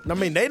on. old? I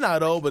mean, they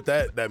not old, but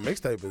that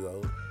mixtape is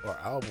old, or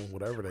album,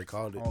 whatever they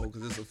called it. Oh,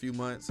 because it's a few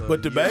months. So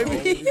But the you're baby,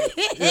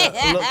 old.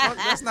 yeah, look,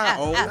 That's not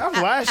old. that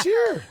was last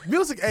year.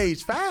 Music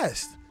aged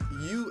fast.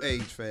 You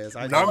age fast.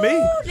 I Not me.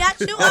 Ooh, not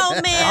you,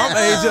 old man. I'm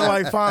aging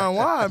like fine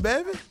wine,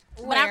 baby.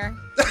 Where?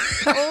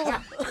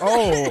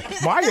 Oh,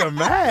 Maya Let's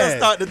mad.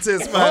 start the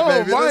 10th spot, Oh,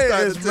 baby. Maya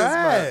Let's is start the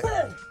 10th spot.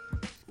 mad.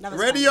 That was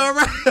Ready, funny. all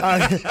right?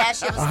 I- That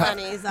shit was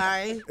funny.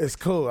 Sorry. It's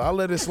cool. I'll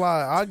let it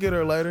slide. I'll get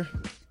her later.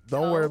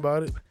 Don't worry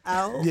about it.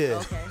 Oh, Yeah.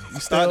 Okay. You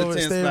Start the over-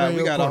 10 stay spot. around We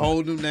your got a corner.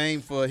 whole new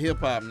name for hip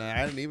hop now.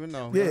 I didn't even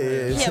know. Yeah,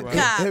 it's Hip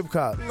hop. Hip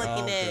hop. looking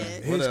okay.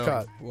 at.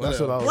 Hitchcock. That's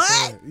what I was What?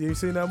 saying. You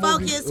seen that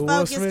movie? Focus, with Will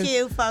focus, Smith?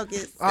 Q,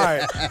 focus. All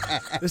right,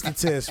 it's the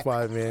 10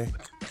 spot, man.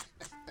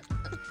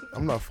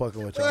 I'm not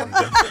fucking with y'all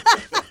today.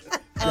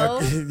 Oh.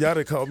 Y'all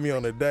done caught me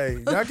on the day.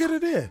 Y'all get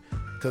it in.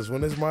 Because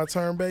when it's my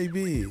turn,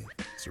 baby,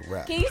 it's a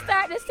wrap. Can you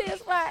start this 10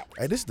 spot?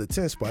 Hey, this is the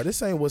 10 spot.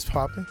 This ain't what's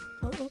popping.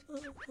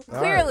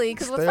 Clearly,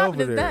 'cause what's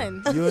poppin' is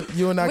done.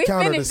 You and I We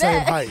count at the finished same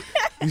that. height.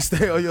 You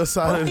stay on your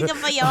side of the, Looking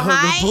for your of the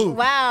height? booth.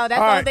 Wow, that's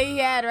All all right. that he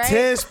had, right?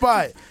 10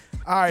 spot.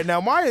 All right,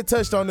 now Maya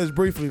touched on this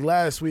briefly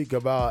last week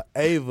about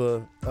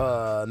Ava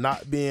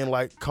not being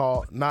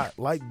called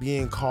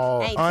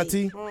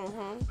auntie.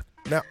 Mm-hmm.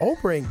 Now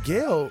Oprah and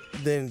Gail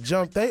then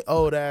jumped their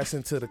old ass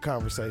into the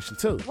conversation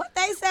too. What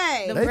they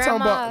say? The They talking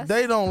about grandmas.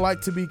 they don't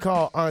like to be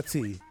called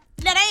auntie.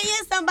 That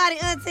ain't somebody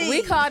auntie.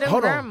 We called him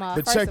Hold grandma. on,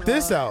 but first check of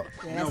this all. out.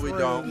 No, we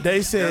don't.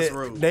 They said That's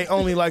rude. they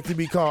only like to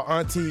be called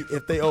auntie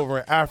if they over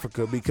in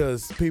Africa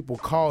because people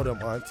call them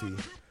auntie.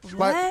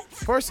 Like, What?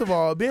 first of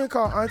all, being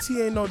called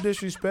auntie ain't no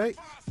disrespect.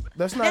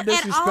 That's not At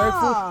disrespectful.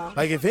 all.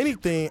 Like, if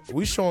anything,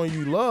 we showing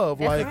you love.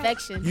 That's like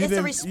affection. you It's a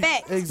didn't-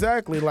 respect.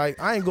 Exactly. Like,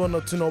 I ain't going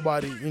up to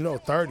nobody,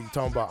 30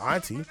 talking about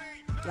auntie.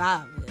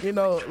 Wow.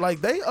 Like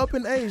they up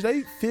in age.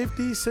 They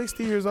 50,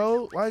 60 years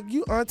old. Like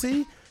you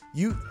auntie.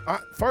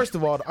 First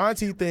of all, the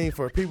auntie thing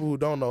for people who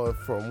don't know it,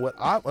 from what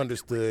I've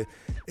understood,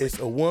 it's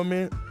a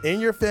woman in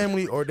your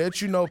family or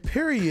that you know,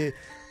 period,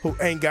 who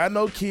ain't got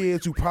no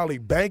kids, who probably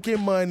banking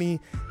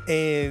money,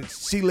 and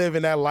she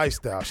living that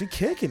lifestyle. She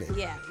kicking it.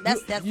 Yeah,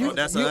 that's you-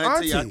 That's you an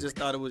auntie. I auntie. just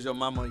thought it was your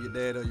mama or your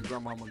dad or your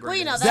grandmama. Or Well,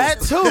 you know, granddad. That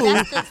That's too,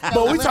 that's just the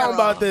but we talking literal.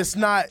 about this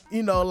not,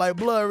 like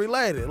blood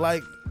related.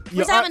 Like We're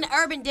your talking the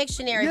Urban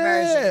Dictionary yeah,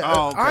 version.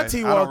 Oh, okay.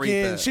 auntie I don't walk read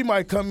in, that. she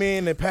might come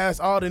in and pass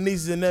all the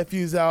nieces and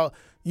nephews out,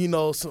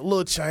 some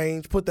little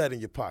change, put that in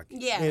your pocket.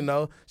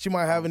 Yeah. She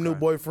might have a new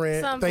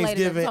boyfriend, Some played it,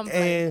 Thanksgiving some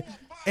played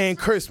and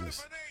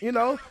Christmas.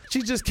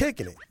 She's just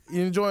kicking it,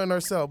 enjoying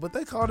herself. But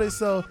they call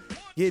themselves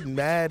getting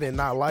mad and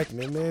not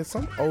liking it, man.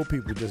 Some old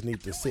people just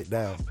need to sit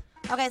down.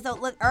 Okay, so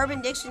look,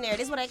 Urban Dictionary.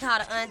 This is what they call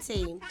an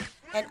auntie.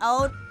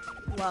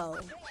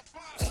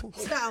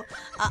 So,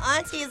 an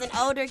auntie is an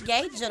older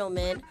gay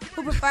gentleman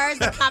who prefers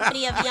the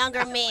company of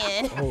younger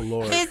men. Oh,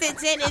 Lord. His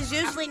intent is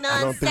usually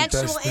don't think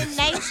non-sexual that's in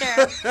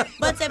nature,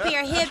 but to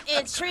appear hip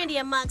and trendy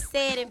amongst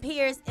said and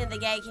peers in the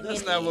gay community.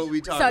 That's not what we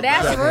talking So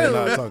that's about. We're rude.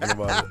 not talking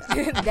about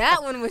it.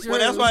 That one was rude. Well,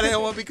 that's why they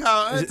don't want to be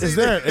called auntie. Is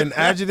there an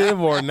adjective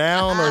or a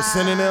noun or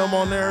synonym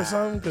on there or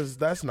something? Because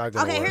that's not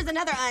going to Okay, work. here's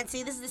another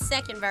auntie. This is the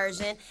second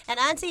version. An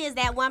auntie is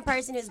that one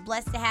person who's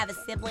blessed to have a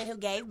sibling who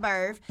gave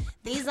birth.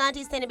 These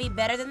aunties tend to be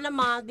better than the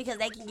moms because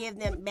they can get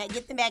them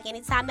back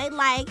anytime they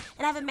like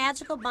and have a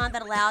magical bond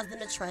that allows them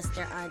to trust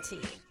their auntie.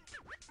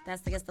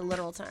 That's, I guess, the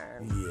literal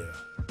term. Yeah.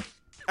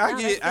 No, I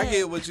that's get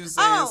it. what you're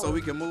saying, so Oh. we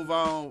can move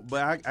on.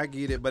 But I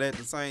get it. But at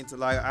the same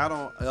time, I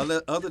don't.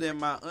 Other than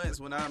my aunts,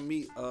 when I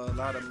meet a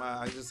lot of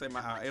our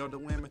elder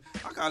women,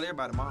 I call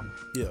everybody mama.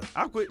 Yeah.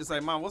 I'm quick to say,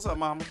 "Mama, what's up,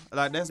 mama?"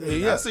 Like that's me.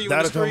 Yeah, I see you in the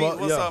that'll come street. up,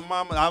 What's yeah. up,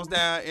 mama? I was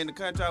down in the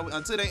country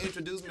until they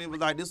introduced me. It was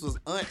like this was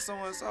aunt so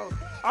and so.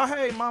 Oh,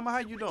 hey, mama, how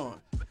you doing?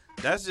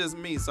 That's just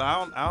me. So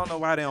I don't know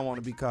why they don't want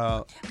to be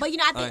called. But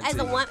I think as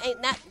a Auntie. woman,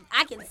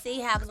 I can see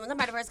how, because when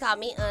somebody first called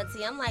me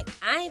auntie, I'm like,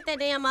 I ain't that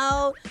damn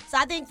old. So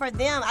I think for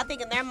them, I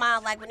think in their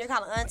mind, like when you're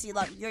calling auntie,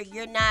 like you're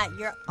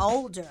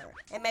older,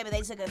 and maybe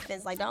they took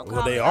offense, like don't call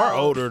Well, me they are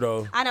old. older,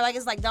 though. I know, I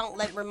guess like don't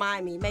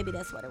remind me. Maybe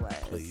that's what it was.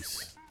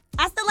 Please.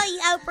 I still love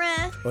you,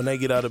 Oprah. When they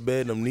get out of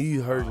bed, them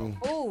knees hurting.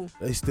 Ooh.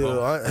 They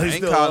still, I they ain't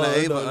still calling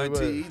Ava Ava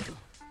auntie either.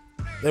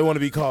 They want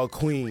to be called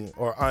queen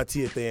or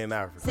auntie if they in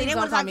Africa. See, they don't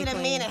want to call talk me to the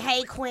queen. men and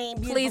hey queen,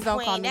 beautiful Please don't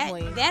queen. call me that,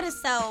 queen. That is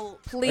so.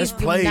 Please It's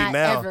do played not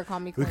now. ever call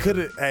me We queen. could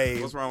have,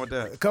 hey, What's wrong with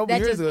that? a couple That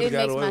years just ago, they it got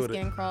makes away my with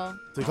skin it. crawl.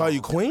 To call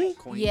you queen?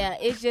 Queen. Yeah,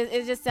 it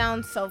just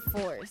sounds so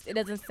forced. It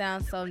doesn't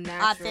sound so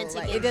natural. Authentic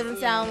Like, and- it doesn't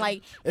sound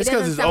like It's it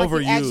 'cause doesn't it's sound like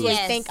you overused. actually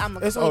Yes. think I'm a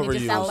It's queen. It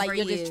just sounds overused. like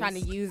you're just Overused. trying to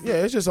use Yeah,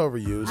 it. it's just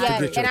overused Yeah,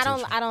 to get your and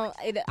attention.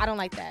 I don't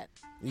like that.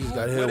 You just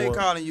got Where hit they one.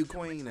 calling you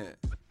queen at?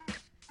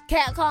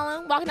 Cat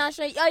calling, walking down the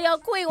street, yo,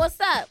 queen, what's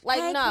up? Like,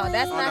 Hey, no, queen.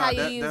 that's Oh, not no, how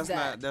you use that's that.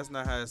 Not, that's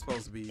not how it's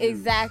supposed to be used.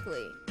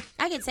 Exactly.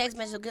 I get text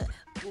messages.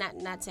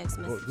 Not text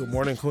messages. Good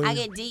morning, queen. I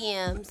get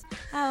DMs.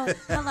 Oh,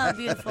 hello,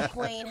 beautiful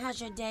queen.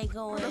 How's your day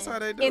going? That's how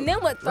they do. And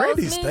then what throws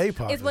Randy me stay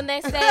popping. is when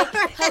they say,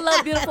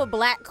 hello, beautiful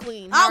black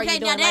queen. How are Okay, you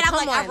now doing? that I'm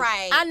come like, on. all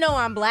right. I know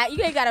I'm black.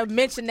 You ain't got to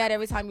mention that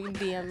every time you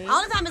DM me.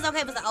 All the time it's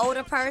okay if it's an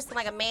older person,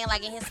 like a man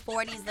like in his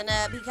 40s and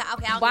up. Okay,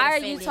 I'll Why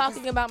get are you offended,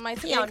 talking 'cause about my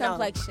skin don't know.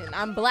 complexion?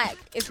 I'm black.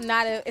 It's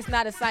not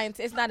a science.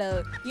 It's not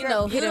a you're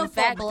hidden a beautiful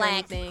fact or black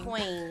anything.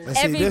 queen. And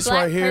see, Every this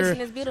black right here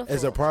person is beautiful.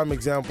 is a prime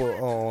example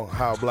on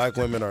how black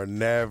women are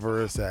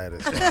never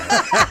satisfied.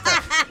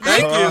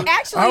 Thank you.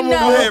 Actually, I'm no.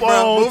 gonna move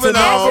on Moving to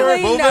on. number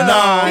Actually, no.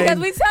 nine. Because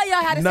we tell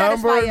y'all how to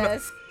Number satisfy n-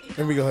 us.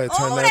 Let me go ahead and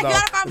turn Oh, that they got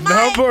off. it from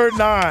Mike. Number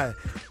 9.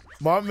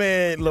 My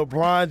man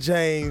LeBron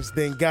James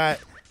then got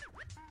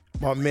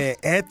my man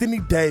Anthony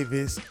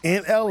Davis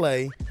in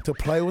LA to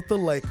play with the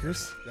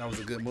Lakers. That was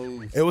a good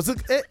move. It was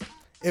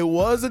It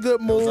was a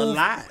good move. It was a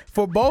lot.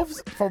 For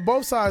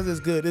both sides. It's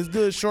good. It's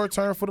good short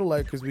term for the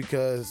Lakers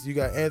because you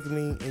got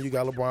Anthony and you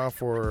got LeBron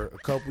for a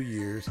couple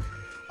years.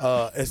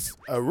 It's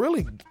a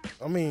really,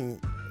 I mean,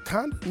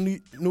 kind of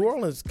New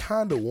Orleans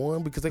kind of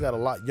won because they got a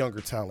lot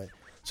younger talent.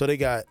 So they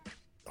got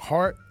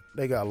Hart,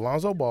 they got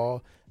Lonzo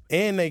Ball,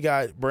 and they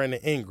got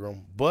Brandon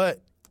Ingram.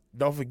 But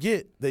don't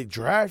forget they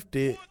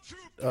drafted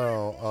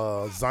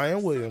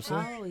Zion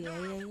Williamson. Oh, yeah.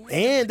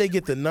 And they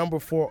get the number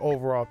 4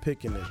 overall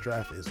pick in this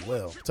draft as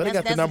well. So they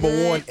got the That's number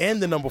good. 1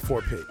 and the number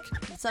 4 pick.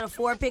 So the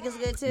 4 pick is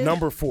good too?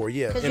 Number 4,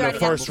 yeah, 'Cause in you the already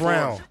got first number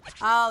round.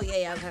 Oh,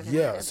 yeah. Okay.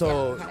 Yeah, That's so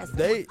good. Okay, that's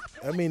they,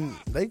 I mean,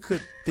 they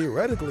could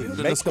theoretically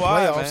Building make the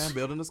squad, the playoffs. man.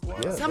 Building the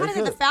squad. Yeah. Somebody they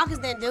said the could. Falcons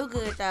didn't do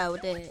good though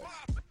with that.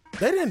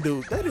 They didn't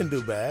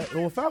do bad.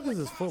 Well, Falcons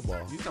is football.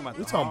 You talking about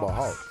We the talking about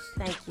Hawks? Hawks.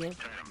 Thank you.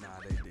 Nah,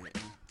 they didn't.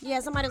 Yeah,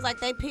 somebody was like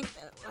they picked.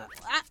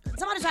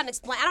 Somebody's trying to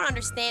explain. I don't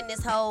understand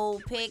this whole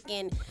pick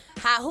and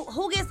how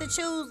who gets to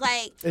choose.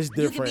 Like It's you could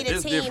different. be the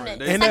It's team.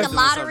 different. It's They like a doing something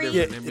lottery.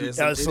 different.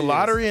 Yeah, it's a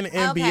lottery in the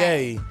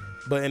NBA, Okay.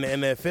 but in the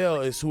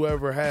NFL, it's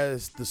whoever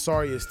has the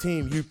sorriest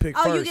team you pick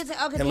Oh, first. you get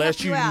to- okay, they unless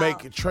help you you out.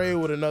 make a trade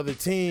with another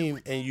team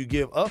and you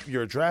give up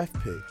your draft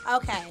pick.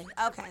 Okay.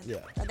 Yeah.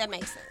 That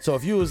makes sense. So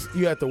if you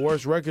had the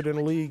worst record in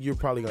the league, you're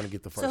probably gonna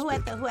get the first So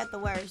pick. who had the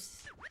worst?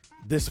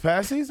 This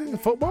past season in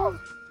football?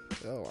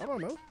 Oh, I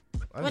don't know.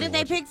 What did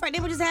they pick for? They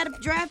just had a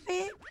draft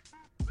pick.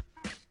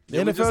 The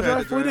Yeah, we NFL just had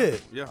draft the we draft.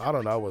 did. Yeah. I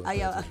don't know. I wasn't. Oh,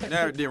 yeah. paying attention.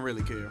 They didn't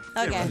really care.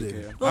 Okay. Didn't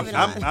really care. Moving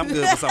I'm on. good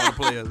with some of the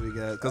players we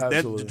got because the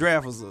Absolutely.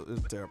 draft was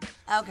terrible.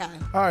 Okay.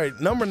 All right,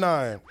 number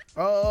 9.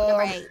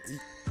 Number 8.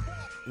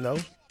 No,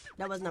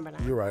 That was number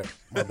 9. you're right.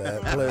 My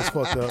bad. Players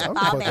fucked up. I'm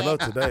My fucking bad. up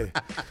today.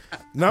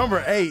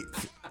 Number 8.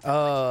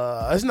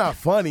 It's not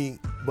funny,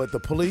 but the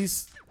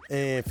police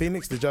in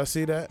Phoenix. Did y'all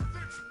see that?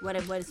 What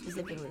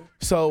specifically?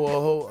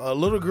 So a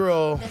little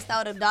girl. They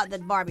stole the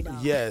Barbie doll.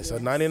 Yes, a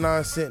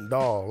 99-cent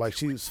doll. Like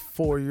she was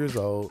 4 years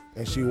old,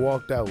 and she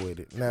walked out with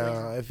it.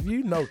 Now, if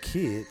you know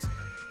kids,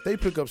 they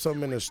pick up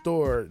something in the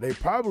store. They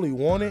probably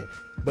want it,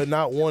 but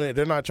not want it.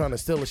 They're not trying to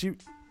steal it. She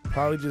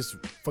probably just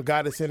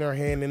forgot it's in her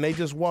hand, and they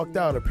just walked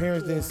out. Her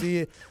parents didn't see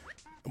it.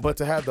 But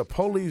to have the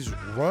police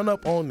run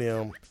up on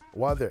them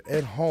while they're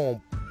at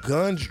home,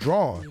 guns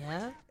drawn,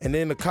 Yeah. and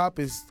then the cop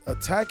is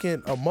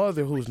attacking a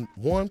mother who's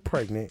 1,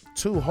 pregnant,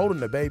 2, holding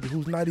the baby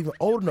who's not even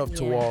old enough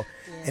to Yeah. walk,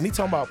 and he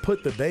talking about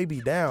put the baby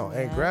down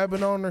and Yeah.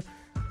 grabbing on her.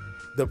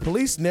 The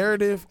police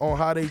narrative on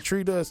how they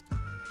treat us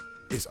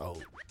is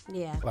old.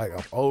 Yeah. Like,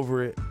 I'm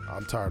over it.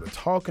 I'm tired of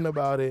talking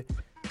about it,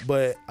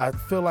 but I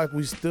feel like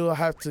we still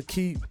have to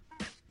keep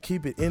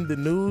it in the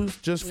news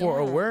just for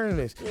Yeah.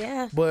 awareness.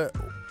 Yeah. But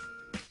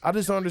I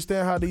just don't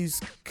understand how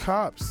these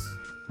cops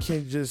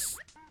can just,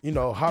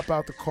 hop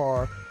out the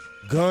car,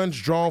 guns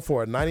drawn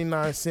for a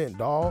 99-cent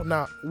doll.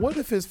 Now, what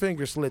if his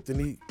finger slipped and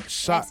he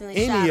shot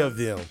Accidentally any shot of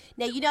them?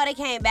 Now they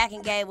came back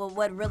and gave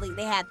what really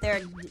they had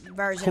their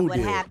version Who of what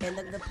did? happened.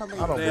 The police.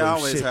 I don't They believe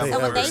always shit have they So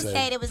what ever they say.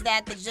 said it was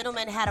that the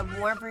gentleman had a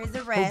warrant for his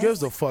arrest. Who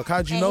gives a fuck?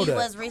 How'd you and know he that?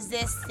 was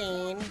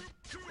resisting.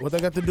 What they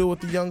got to do with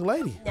the young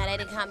lady? Now they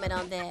didn't comment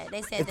on that.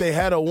 They said If they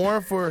had a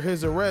warrant for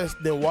his arrest,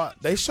 then why?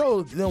 They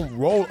showed them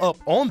roll up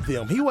on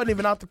them. He wasn't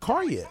even out the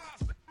car yet.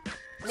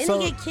 didn't so-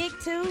 he get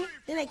kicked too?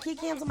 Didn't they kick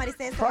him? Somebody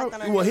said something. like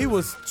that on Well, he news.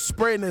 was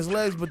spreading his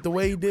legs, but the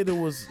way he did it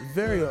was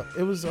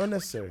it was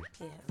unnecessary.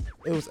 Yeah.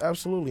 It was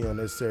absolutely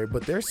unnecessary.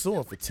 But they're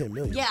suing for $10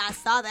 million. Yeah, I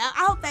saw that.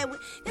 I hope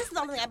this is the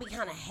only thing I be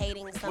kind of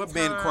hating sometimes. What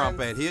Ben Crump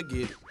at? He'll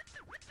get it.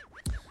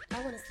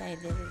 I want to say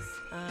this.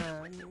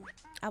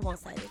 I won't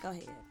say it. Go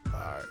ahead. All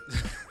right.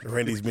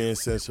 Randy's being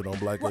censored on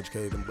Black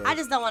Educated. I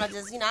just don't want to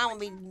I don't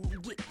want to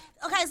be.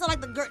 Okay, so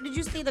like the girl. Did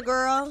you see the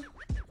girl?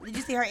 Did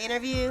you see her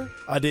interview?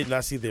 I did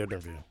not see their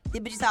interview.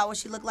 But you saw what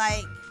she looked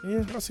like.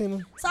 Yeah, I seen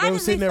them. So I They were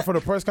just sitting be- there for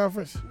the press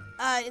conference.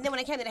 And then when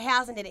they came to the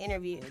house and did an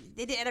interview,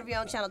 they did an interview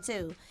on Channel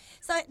 2.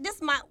 So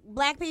this my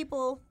black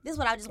people. This is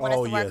what I just want us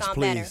Oh, to work yes, on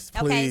please,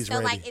 better. Okay, please, so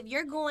Randy. like if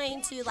you're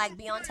going to like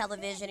be on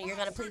television and you're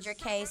going to plead your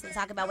case and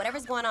talk about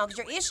whatever's going on, because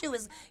your issue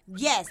is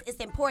yes, it's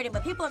important,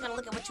 but people are going to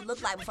look at what you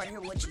look like before they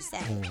hear what you say.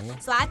 Mm-hmm.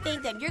 So I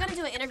think that if you're going to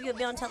do an interview and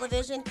be on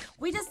television,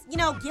 we just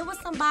get with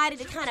somebody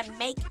to kind of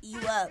make you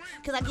up.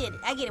 Because I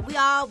get it. We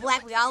all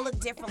black. We all look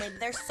differently, but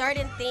there's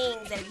certain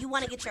things that if you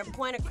want to get your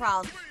point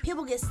across,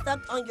 people get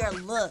stuck on your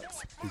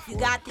looks. You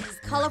got these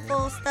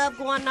colorful stuff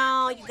going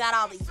on. You got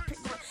all these.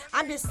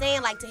 I'm just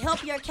saying, like, to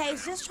help your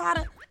case, just try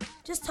to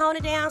tone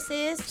it down,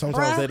 sis.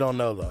 Sometimes bruh. they don't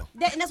know, though.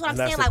 And that's what I'm And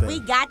that's saying. the Like, thing. we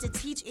got to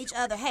teach each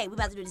other. Hey, we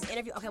about to do this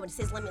interview. Okay, well,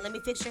 sis, let me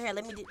fix your hair.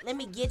 Let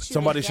me get you.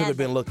 Somebody should have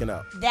together. been looking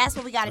out. That's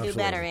what we got to do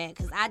Absolutely. better at.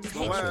 Because I just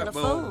hate Why- looking a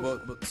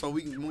fool. but so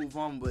we can move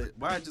on, but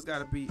why it just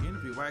gotta be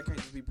interview? Why it can't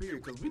just be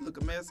period? Because we look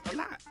a mess a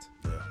lot.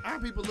 Our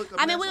people look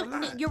a I mess mean, a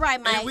lot. you're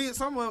right, Mike. And we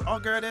some of oh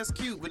girl, that's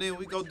cute, but then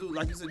we go do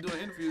like you said, do an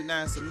interview.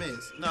 Now it's a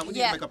mess. No, we need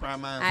Yeah. to make up our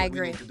minds. I what agree.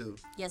 We need to do.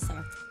 Yes,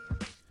 sir.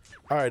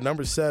 All right,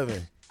 number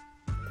 7.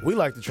 We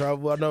like to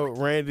travel. I know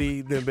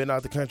Randy been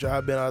out the country.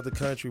 I've been out the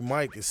country.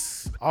 Mike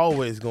is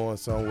always going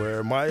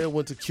somewhere. Maya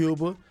went to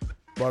Cuba,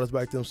 brought us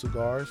back them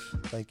cigars.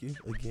 Thank you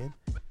again.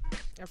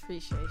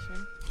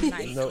 Appreciation. No,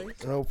 Nicely.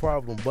 no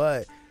problem.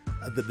 But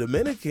The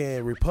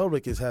Dominican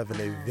Republic is having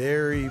a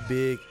very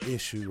big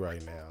issue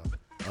right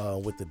now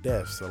with the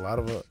deaths. A lot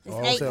of And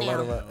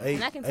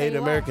I can tell eight you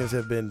why. Americans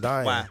have been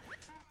dying. Why?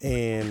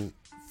 And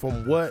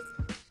from what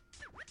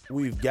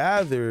we've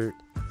gathered,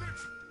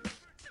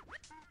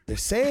 they're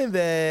saying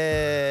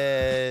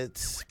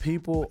that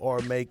people are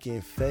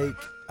making fake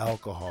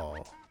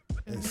alcohol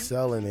and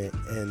selling it,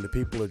 and the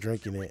people are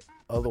drinking it.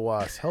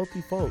 Otherwise,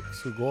 healthy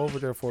folks who go over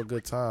there for a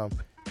good time,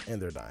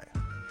 and they're dying.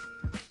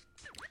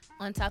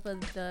 On top of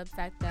the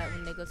fact that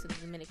when they go to the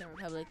Dominican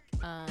Republic,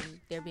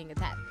 they're being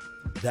attacked.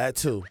 That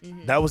too.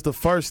 Mhm. That was the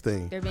first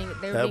thing. They're being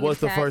That was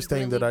the first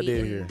thing that I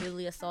did beaten, hear.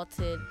 Really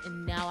assaulted,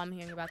 and now I'm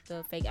hearing about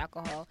the fake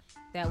alcohol.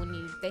 That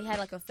they had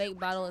like a fake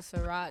bottle of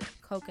Ciroc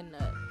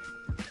coconut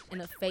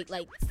and a fake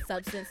like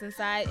substance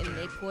inside, and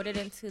they poured it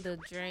into the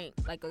drink,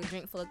 like a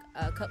drink full of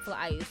a cup full of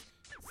ice,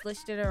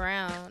 slished it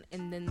around,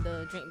 and then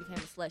the drink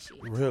became slushy.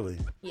 Really?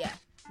 Yeah.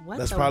 What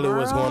That's the probably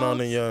what's going world?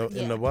 on in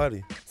Yeah. the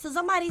body. So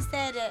somebody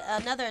said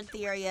another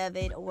theory of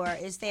it, or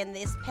is saying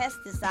there's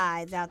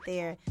pesticides out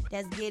there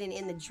that's getting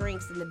in the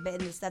drinks and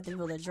the stuff that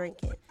people are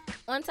drinking.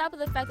 On top of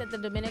the fact that the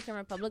Dominican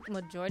Republic,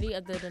 majority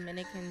of the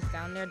Dominicans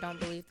down there don't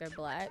believe they're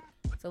black.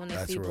 So when they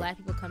That's see real. black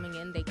people coming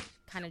in, they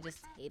kind of just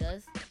hate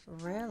us.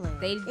 Really?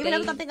 They-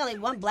 Even though I think only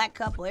one black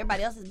couple,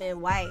 everybody else has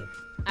been white.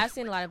 I've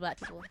seen a lot of black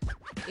people.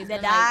 It's That been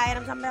like- died,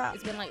 I'm talking about.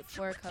 It's been like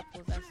 4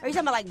 couples. I've Are you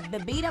seen. talking about like the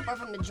beat up or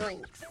from the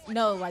drinks?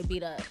 No, like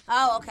beat up.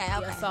 Oh, okay,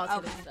 okay, assaulted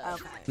okay, and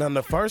stuff. okay. Now,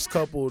 the first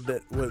couple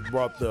that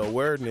brought the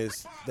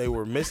awareness, they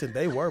were missing.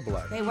 They were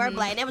black. They were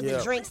black. That was Yeah.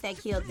 the drinks that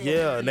killed them.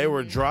 Yeah, and they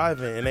were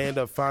driving, and they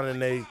ended up finding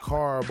their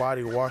car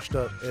body washed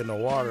up in the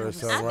water or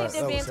something. I think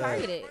they're That being was sad.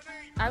 targeted.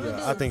 I really Yeah,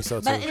 do. I think so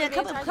too. But and a Being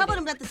couple of targeted.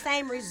 them at the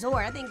same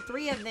resort. I think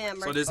 3 of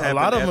them are. So this A happened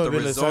lot of at them the have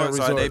been in certain resorts,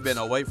 or they resorts. been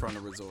away from the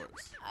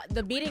resorts?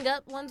 The beating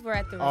up ones were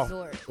at the Off.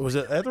 resort. Was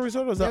it at the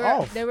resort or was that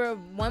There off?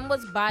 one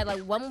was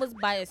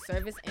by a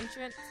service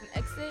entrance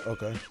and exit,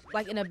 Okay.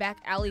 like in a back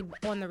alley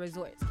on the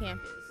resort's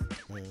campus.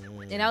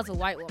 Mm. And that was a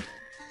white woman.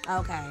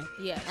 Okay.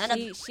 Yeah, I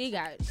know- she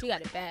got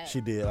it bad.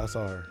 She did. I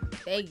saw her.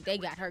 They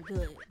got her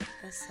good.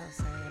 That's so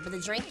sad. But the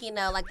drinking,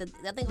 though, like I think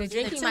it The was either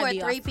drinking 2 or might be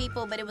 3 off.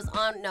 people, but it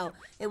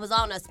was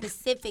on a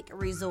specific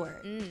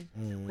resort,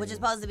 which is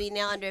supposed to be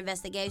now under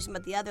investigation.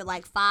 But the other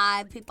like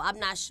 5 people, I'm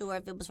not sure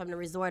if it was from the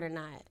resort or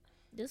not.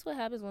 This what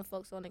happens when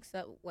folks don't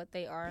accept what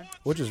they are,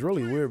 Which is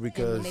really weird and when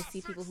because they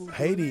see people who do.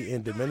 Haiti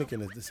and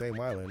Dominican is the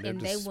same island. They're And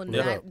just they will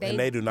split not- up, they- and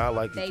they do not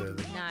like they each do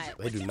other. not.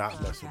 They do not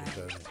mess with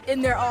each other.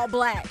 And they're all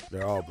black.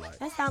 They're all black.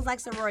 That sounds like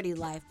sorority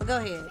life. But go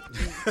ahead.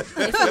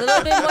 It's a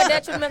little bit more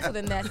detrimental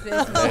than that,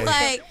 sis. Hey,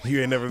 Like, you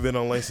ain't never been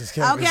on Langston's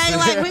campus. okay,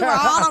 like we were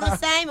all on the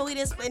same,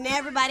 and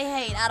everybody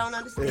hate. I don't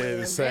understand. Yeah,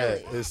 it's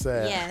sad. Really. It's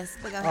sad. Yes,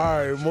 but go ahead.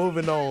 All right,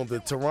 moving on.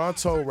 The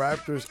Toronto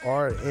Raptors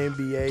are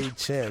NBA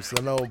champs.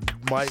 I know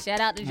Mike. Shout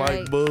out to Mike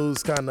Drake.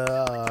 Booz kind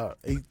of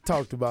he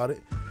talked about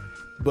it,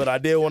 but I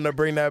did want to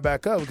bring that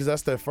back up because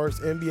that's their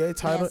first NBA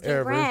title Yes,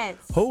 ever.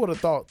 congrats. Who would have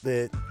thought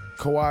that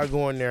Kawhi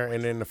going there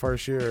and in the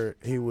first year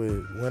he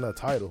would win a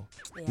title?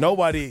 Yeah.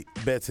 Nobody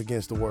bets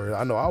against the Warriors.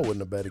 I know I wouldn't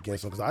have bet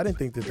against them because I didn't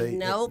think that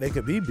Nope. they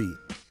could be beat.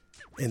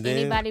 And then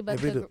Anybody but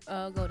they beat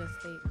the Golden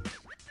State.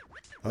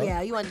 Huh?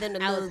 Yeah, you want them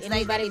to I was lose.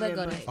 anybody They but didn't,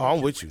 Golden but- State. Oh,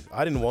 I'm with you.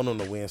 I didn't want them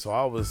to win, so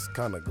I was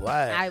kind of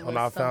glad I when was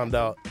I so found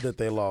happy. out that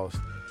they lost.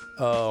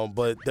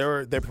 But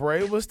their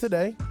parade was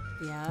today.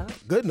 Yeah.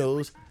 Good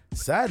news.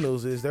 Sad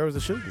news is there was a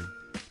shooting.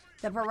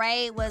 The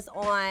parade was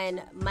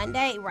on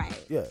Monday,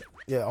 right?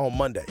 Yeah, on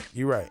Monday.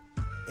 You're right.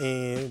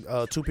 And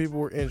 2 people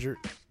were injured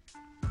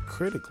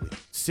critically.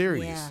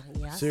 Serious.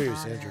 Yeah, I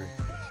serious saw injury.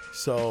 that.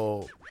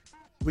 So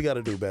we got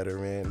to do better,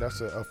 man.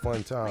 That's a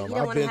fun time. You don't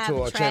I've wanna been have to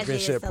a a tragedy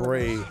championship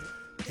parade,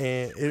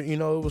 and it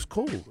was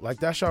cool. Like,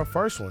 that's our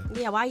first one.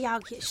 Yeah, why y'all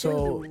shooting?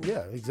 So,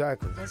 yeah,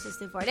 exactly. That's just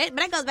too far. But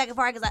that goes back and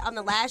forth because on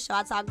the last show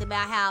I talked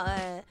about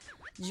how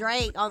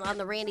Drake on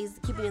the Randy's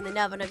Keeping You in the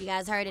Know. I don't know if you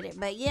guys heard of it,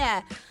 but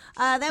yeah,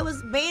 that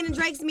was banning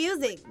Drake's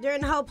music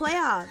during the whole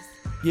playoffs.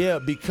 Yeah,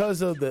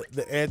 because of the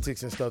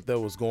antics and stuff that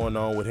was going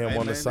on with him Hey,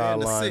 on the man, they in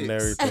the sideline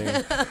and six.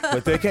 everything.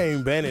 But they can't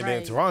even ban it in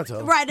Right.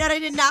 Toronto. Right? No, they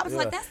did not. I was Yeah.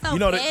 like, that's so you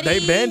know, petty.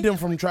 they banned him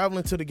from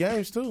traveling to the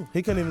games, too.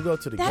 He couldn't even go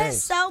to the That games.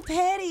 is so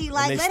petty.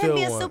 Like, they let him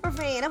be a still won. super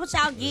fan. That's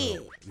what y'all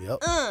get. Yep.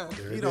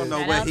 There He it don't is. know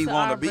Shout where out he to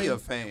want to be Aubrey. a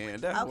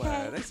fan. That's Okay.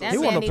 why. That's That's He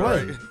wanna Andy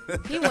play.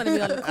 Burke. He want to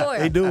be on the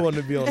court. He do want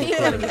to be on the He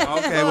court. wanna be-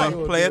 Okay, well,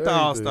 He play at the wanna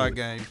do All-Star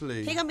everything. game,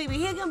 please. He gonna be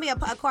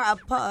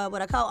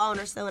with a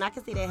co-owner soon. I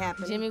can see that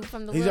happening. Jimmy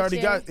from the He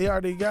wheelchair.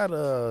 already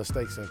got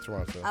stakes in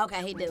Toronto.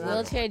 Okay, he did.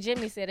 Wheelchair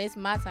Jimmy said it's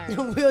my turn.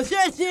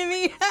 Wheelchair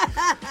Jimmy.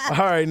 All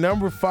right,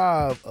 number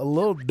 5, a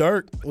Lil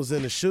Durk was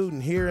in the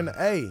shooting here in the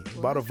A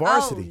by the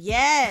varsity. Oh,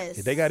 yes.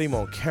 They got him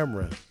on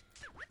camera.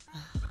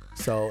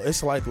 So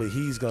it's likely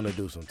he's gonna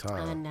do some I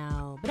time.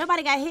 know, but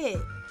nobody got hit.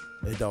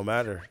 It don't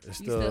matter. It's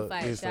You still still fire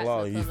against the shots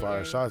law. at You public fire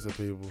areas. shots at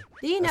people.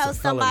 Do you That's know a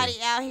somebody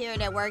felony. out here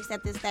that works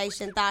at this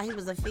station thought he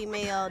was a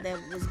female that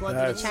was going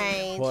That's through the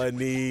change?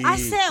 funny. I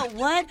said,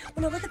 what?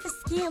 When I look at the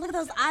skin, look at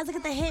those eyes, look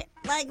at the hair.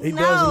 Like, He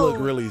no. does look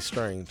really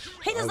strange.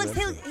 He just I looks.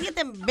 will say. He got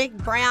them big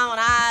brown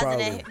eyes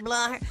Probably. and that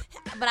blonde hair.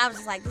 But I was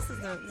just like, this is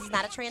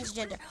not a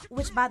transgender.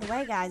 Which, by the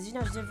way, guys, you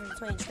know the difference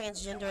between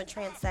transgender and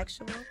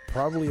transsexual.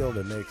 Probably on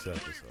the next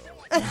episode.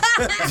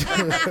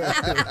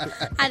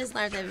 I just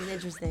learned that was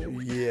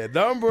interesting. Yeah,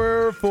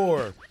 number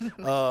 4.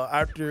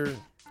 After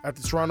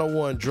Toronto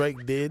won,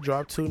 Drake did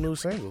drop 2 new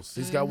singles.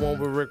 He's got one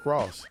with Rick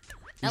Ross.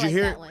 Did I you like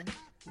hear that it? one.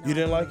 You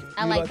didn't like it?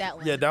 I You like liked that it?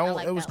 one. Yeah, that I one.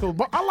 like It was that cool. one.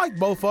 But I like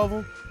both of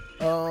them.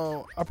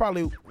 I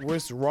probably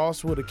wish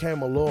Ross would have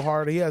came a little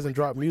harder. He hasn't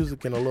dropped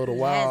music in a little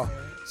while.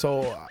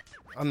 So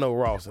I know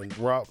Ross. And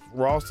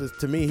Ross is,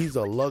 to me, he's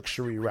a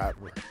luxury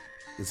rapper.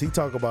 Because he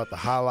talk about the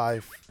high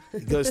life,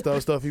 good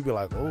stuff. He be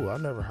like, oh, I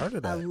never heard of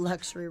A that.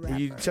 luxury And rapper.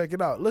 you check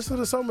it out. Listen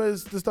to some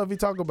of the stuff he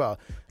talk about.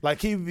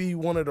 Like he be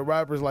one of the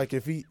rappers. Like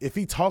if he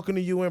talking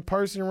to you in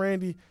person,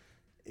 Randy,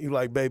 you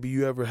like, baby,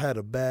 you ever had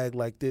a bag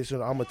like this?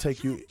 And I'm gonna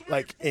take you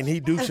like, and he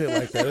do shit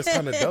like that. It's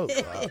kind of dope.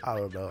 I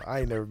don't know.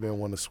 I ain't never been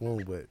one to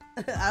swoon, but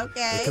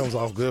Okay. it comes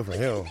off good for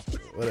him.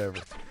 Whatever.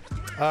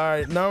 All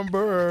right,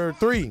 number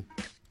 3,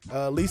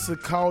 Lisa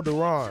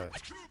Calderon.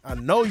 I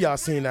know y'all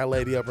seen that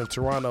lady up in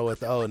Toronto at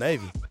the Old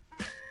Navy.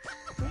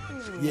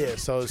 Yeah,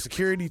 so a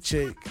security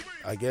chick,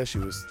 I guess she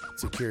was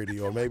security,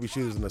 or maybe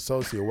she was an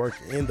associate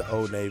working in the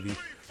Old Navy.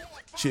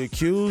 She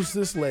accused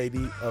this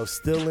lady of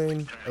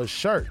stealing a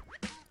shirt.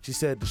 She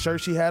said the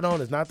shirt she had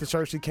on is not the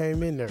shirt she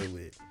came in there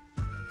with.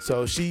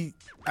 So she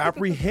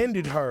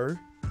apprehended her,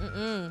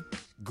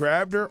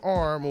 grabbed her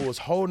arm, and was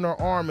holding her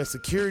arm, and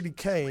security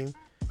came,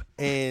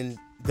 and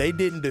they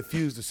didn't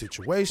defuse the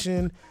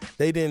situation.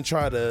 They didn't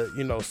try to,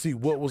 see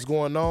what was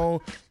going on.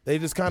 They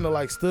just kind of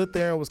like stood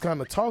there and was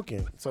kind of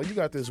talking. So you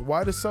got this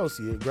white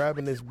associate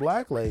grabbing this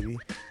black lady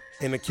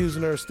and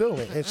accusing her of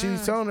stealing. And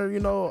she's telling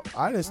her,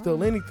 I didn't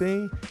steal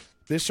anything.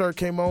 This shirt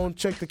came on,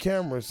 check the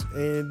cameras.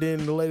 And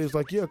then the lady was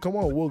like, yeah, come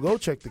on, we'll go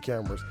check the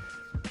cameras.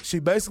 She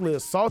basically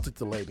assaulted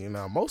the lady.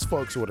 Now, most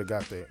folks would have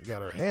got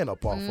her hand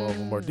up off of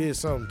them or did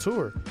something to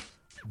her.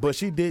 But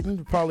she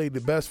didn't. Probably the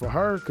best for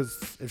her,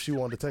 because if she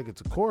wanted to take it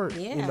to court,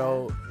 Yeah.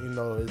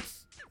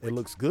 it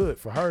looks good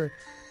for her.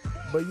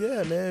 But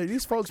yeah, man,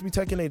 these folks be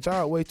taking their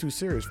job way too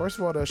serious. First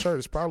of all, that shirt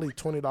is probably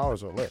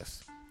 $20 or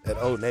less at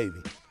Old Navy.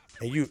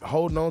 And you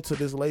holding on to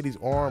this lady's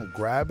arm,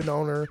 grabbing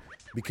on her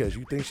because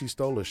you think she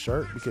stole a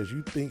shirt, because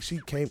you think she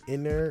came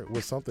in there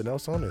with something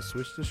else on and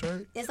switched the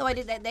shirt. And so they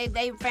looked at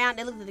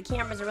the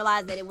cameras and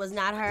realized that it was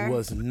not her. It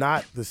was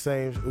not the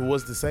same. It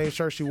was the same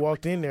shirt she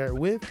walked in there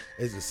with.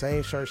 It's the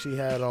same shirt she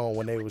had on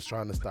when they was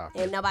trying to stop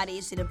her. And nobody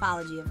issued an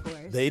apology, of course.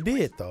 They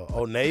did, though.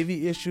 Old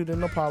Navy issued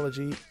an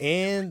apology,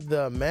 and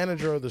the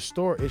manager of the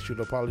store issued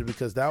an apology,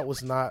 because that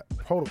was not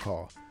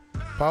protocol.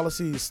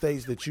 Policy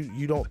states that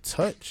you don't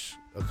touch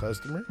a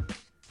customer.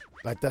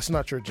 Like, that's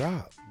not your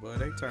job. But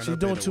they turned She's up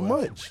doing too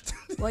anyway. much.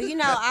 Well,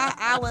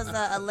 I was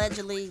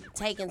allegedly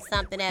taking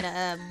something at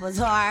a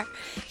bazaar,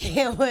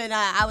 and when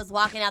I was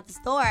walking out the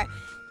store,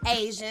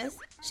 Asians.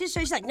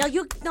 She's like, no,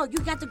 you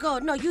got to go.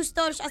 No, you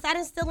stole the shirt. I said, I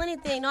didn't steal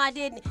anything. No, I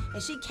didn't.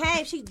 And she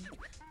came. She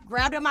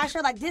grabbed at my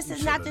shirt like, this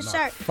is not the should've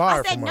shirt. knocked fire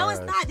I said, from no, her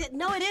it's ass. not.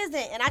 No, it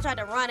isn't. And I tried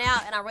to run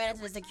out, and I ran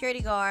into the security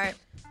guard.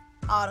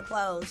 All the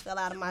clothes fell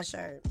out of my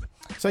shirt.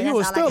 So And you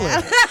was that's all I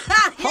stealing.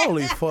 got.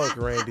 Holy fuck,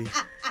 Randy.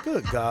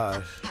 Good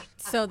gosh.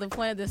 So the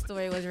point of the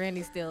story was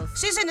Randy steals.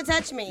 She shouldn't have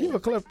touched me. You a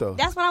klepto.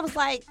 That's what I was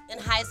like in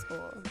high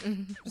school.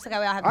 Just like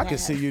how we all have I to can have.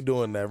 see you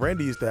doing that.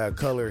 Randy used to have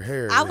colored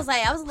hair. I was a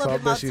little so I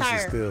bit more bet you should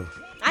turned. steal.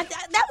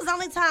 That was the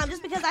only time,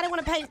 just because I didn't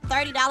want to pay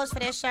 $30 for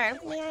that shirt.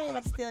 I ain't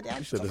about to steal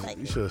that.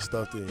 You should have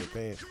stuffed it in your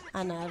pants.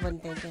 I know, I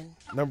wasn't thinking.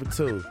 Number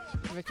 2.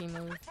 Ricky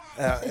move.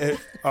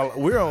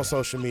 We're on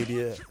social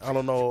media. I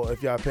don't know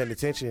if y'all paying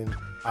attention.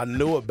 I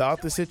knew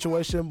about the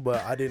situation,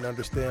 but I didn't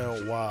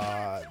understand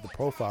why the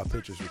profile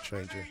pictures were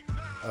changing.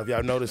 Have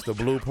y'all noticed the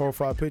blue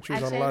profile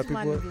pictures I on a lot of changed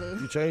mine people? to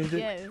blue. You changed it?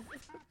 Yes.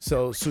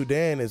 So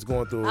Sudan is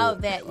going through Oh,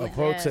 that, a yeah.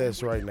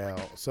 protest right now.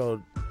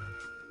 So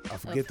I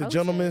forget the protest?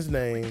 gentleman's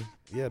name.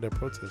 Yeah, they're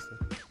protesting.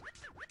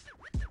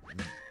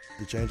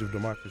 The change of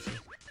democracy.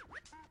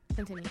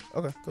 Continue.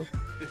 Okay, cool.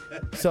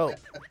 So,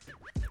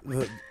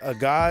 a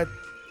guy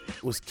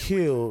was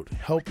killed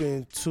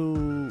helping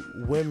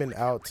 2 women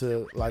out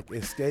to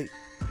escape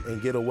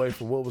and get away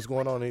from what was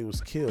going on. And he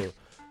was killed.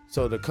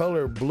 So the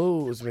color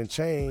blue has been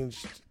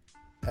changed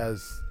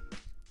as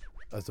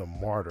a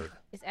martyr.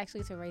 It's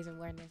actually to raise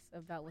awareness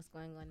about what's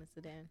going on in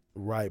Sudan.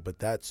 Right, but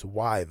that's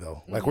why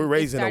though. Like Mhm. we're It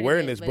raising started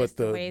awareness, it, but it's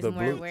to the raise the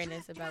more blue.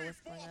 awareness about what's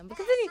going on. But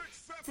continue.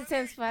 It's a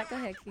 10 spot. Go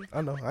ahead, Keith.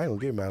 I know. I ain't gonna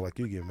get mad like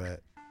you get mad.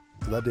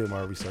 Cause I did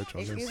my research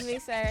on Excuse this. me,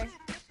 sir.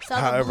 So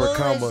However, the blue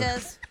comma. is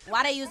just,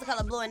 why they use the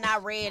color blue and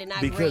not red and not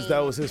green? Because that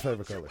was his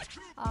favorite color.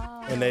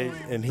 Oh. And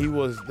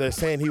they're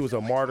saying he was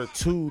a martyr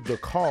to the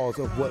cause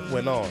of what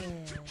went on.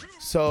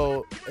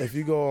 So if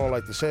you go on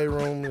the shade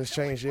room and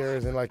exchange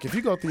shares, and if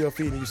you go through your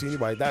feed and you see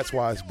anybody, that's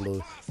why it's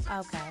blue.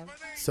 Okay.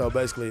 So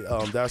basically,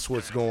 that's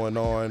what's going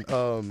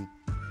on.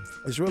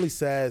 It's really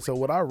sad. So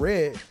what I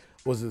read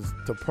was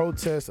to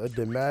protest a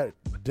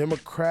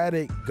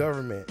democratic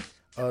government.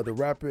 The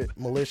rapid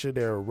militia,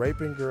 they're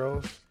raping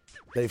girls,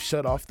 they've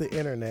shut off the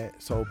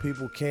internet, so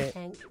people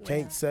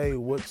can't say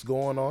what's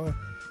going on.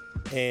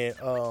 And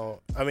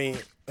I mean,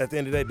 at the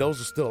end of the day,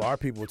 those are still our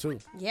people too.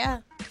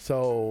 Yeah.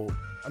 So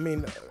I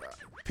mean,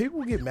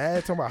 people get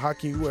mad talking about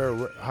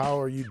how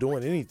are you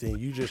doing anything?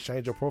 You just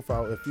change your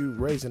profile. If you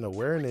raising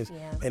awareness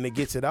and it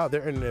gets it out,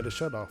 their internet is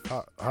shut off.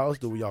 How else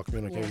do we all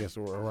communicate against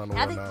around the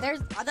world now?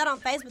 I thought on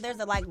Facebook there's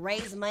a like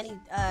raise money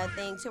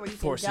thing too where you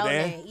can Sudan?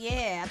 donate.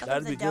 Yeah, I thought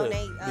That'd there be was a good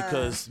donate.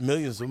 because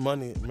millions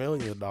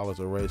of dollars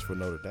are raised for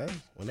Notre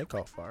Dame when they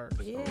caught fire.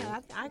 Yeah,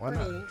 I why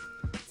agree. not?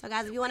 So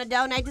guys, if you want to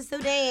donate to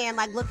Sudan,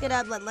 like look it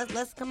up.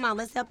 Let's come on.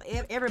 Let's help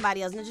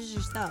everybody else, not just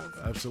yourself.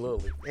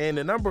 Absolutely. And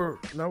the number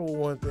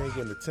one thing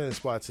in the 10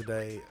 spot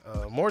today,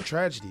 more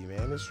tragedy,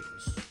 man. There's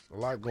a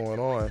lot going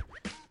on.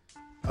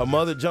 A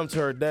mother jumped to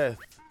her death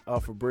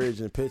off a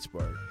bridge in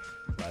Pittsburgh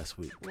last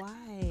week.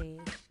 Why?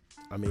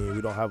 I mean,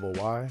 we don't have a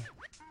why.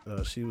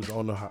 She was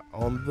on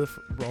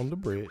the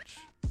bridge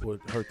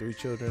with her 3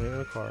 children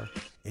in a car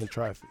in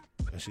traffic,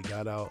 and she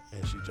got out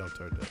and she jumped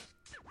to her death.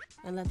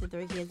 And left the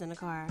 3 kids in the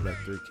car.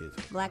 Left 3 kids.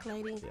 Black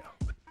lady? Yeah.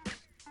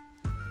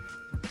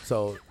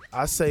 So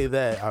I say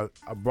that I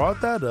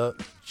brought that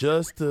up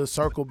just to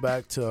circle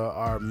back to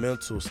our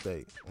mental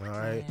state. All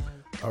right,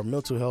 our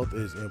mental health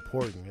is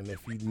important, and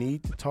if you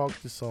need to talk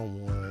to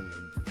someone, and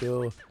you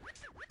feel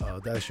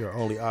that's your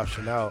only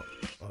option out,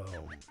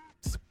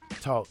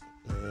 talk.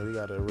 Man, we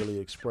gotta really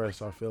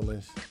express our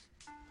feelings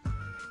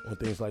when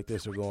things like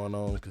this are going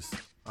on, because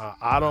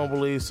I don't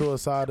believe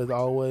suicide is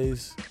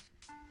always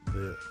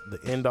the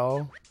end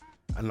all,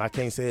 and I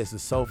can't say it's a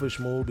selfish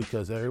move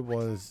because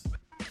everyone's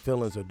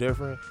feelings are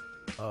different,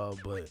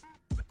 but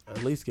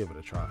at least give it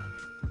a try.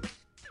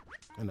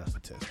 And that's the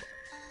 10 spot.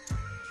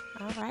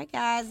 All right,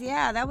 guys.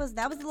 Yeah, that was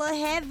a little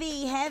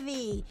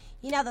heavy.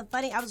 You know, I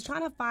was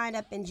trying to find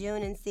up in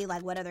June and see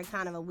like what other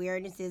kind of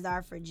awarenesses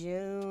are for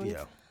June.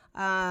 Yeah.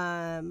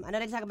 I know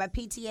they talk about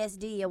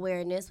PTSD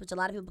awareness, which a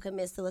lot of people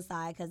commit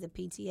suicide because of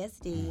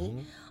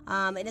PTSD.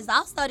 And it's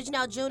also, did you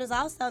know, June is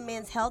also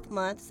Men's Health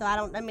Month. So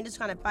just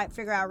trying to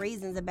figure out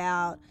reasons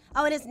about.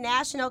 Oh, and it's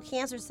National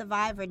Cancer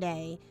Survivor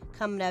Day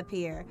coming up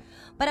here.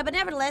 But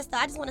nevertheless, though,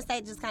 I just want to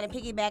say, just kind of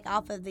piggyback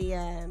off of the,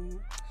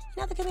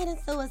 the committing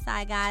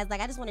suicide, guys.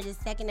 Like, I just want to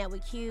just second that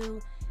with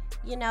Q.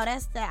 You know,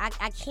 that's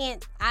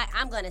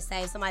I'm going to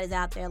say, if somebody's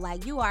out there,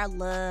 like, you are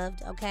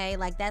loved, okay?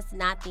 Like, that's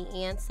not the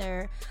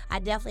answer. I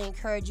definitely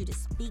encourage you to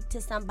speak to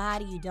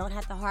somebody. You don't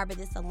have to harbor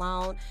this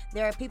alone.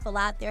 There are people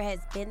out there has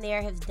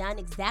done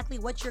exactly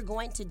what you're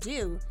going to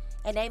do,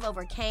 and they've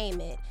overcame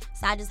it.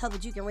 So I just hope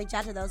that you can reach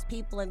out to those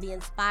people and be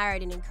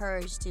inspired and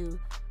encouraged to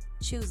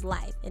choose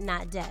life and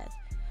not death.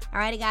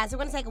 Alrighty, guys, we're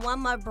going to take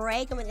one more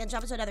break, and we're going to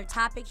jump into another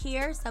topic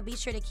here. So be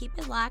sure to keep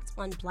it locked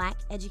on Black,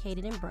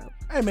 Educated, and Broke.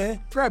 Hey, man,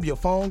 grab your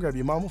phone, grab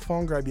your mama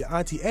phone, grab your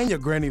auntie and your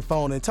granny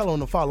phone, and tell them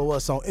to follow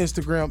us on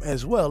Instagram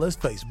as well as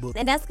Facebook.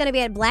 And that's going to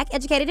be at Black,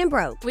 Educated, and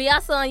Broke. We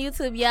also on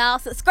YouTube, y'all.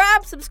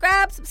 Subscribe.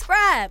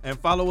 And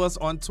follow us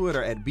on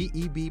Twitter at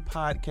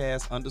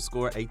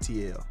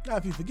BEB_podcast_ATL. Now,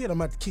 if you forget, I'm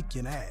about to kick you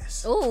in the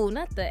ass. Ooh,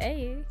 not the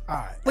A. All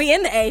right. We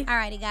in the A.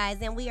 Alrighty, guys,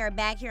 and we are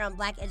back here on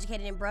Black,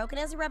 Educated, and Broke. And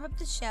as we wrap up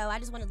the show, I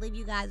just want to leave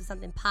you guys with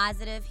something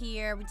positive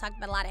here. We talked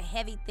about a lot of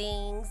heavy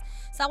things.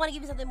 So I want to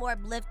give you something more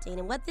uplifting.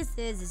 And what this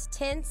is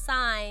 10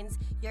 signs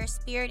your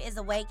spirit is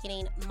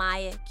awakening,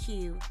 Maya,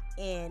 Q,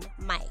 and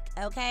Mike.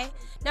 Okay?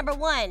 Number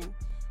 1,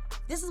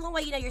 this is one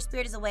way you know your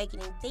spirit is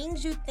awakening.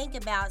 Things you think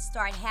about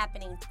start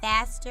happening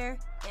faster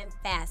and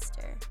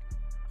faster.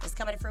 It's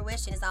coming to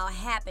fruition. It's all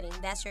happening.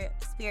 That's your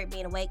spirit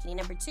being awakening.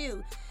 Number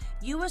 2,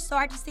 you will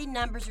start to see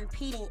numbers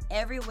repeating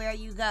everywhere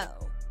you go.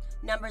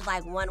 Numbers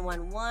like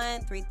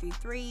 111,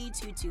 333,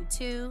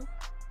 222.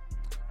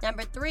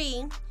 Number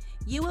 3,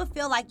 you will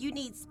feel like you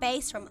need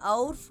space from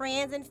old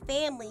friends and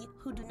family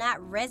who do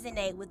not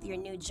resonate with your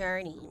new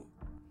journey.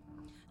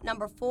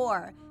 Number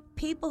 4,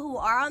 people who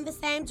are on the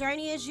same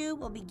journey as you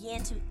will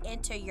begin to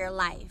enter your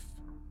life.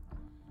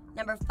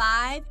 Number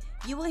 5,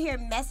 you will hear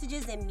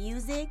messages and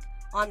music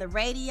on the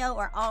radio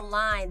or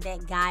online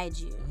that guide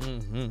you.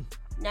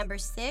 Number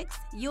 6,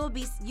 you will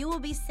be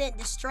sent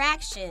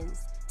distractions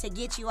to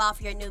get you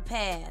off your new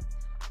path.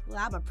 Well,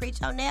 I'm going to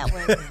preach on that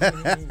one.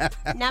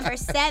 Number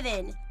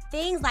 7,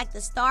 things like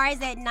the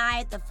stars at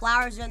night, the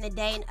flowers during the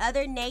day, and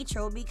other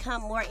nature will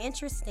become more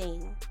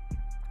interesting.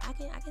 I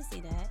can see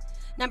that.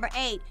 Number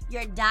 8,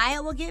 your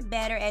diet will get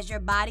better as your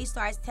body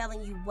starts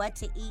telling you what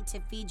to eat to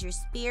feed your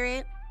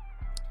spirit.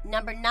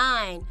 Number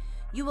 9,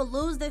 you will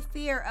lose the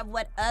fear of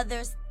what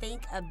others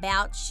think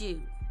about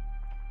you.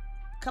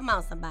 Come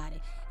on, somebody.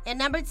 And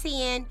number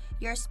 10,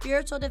 your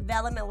spiritual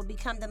development will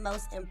become the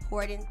most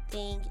important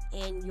thing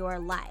in your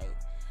life.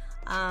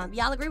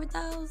 Y'all agree with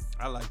those?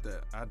 I like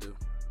that. I do.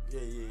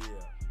 Yeah.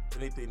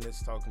 Anything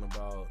that's talking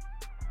about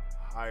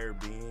higher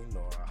being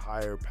or a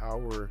higher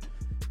power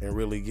and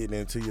really getting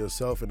into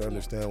yourself and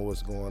understand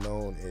what's going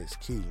on is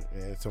key.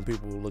 And some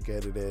people look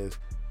at it as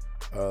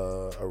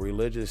a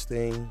religious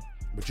thing,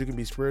 but you can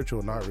be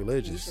spiritual, not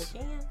religious.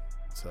 You sure can.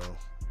 So,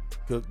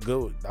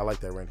 good. I like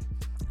that, Randy.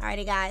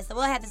 Alrighty, guys. So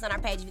we'll have this on our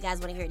page if you guys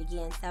want to hear it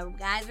again. So,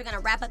 guys, we're going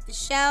to wrap up the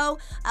show.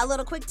 A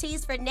little quick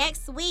tease for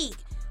next week.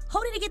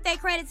 Who need to get their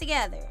credit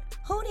together?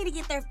 Who need to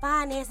get their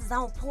finances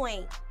on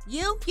point?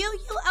 You?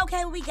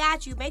 Okay, we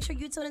got you. Make sure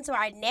you tune into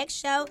our next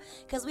show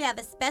because we have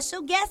a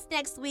special guest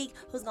next week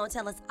who's going to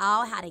tell us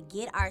all how to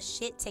get our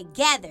shit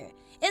together.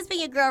 It's been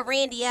your girl,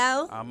 Randy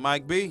O. I'm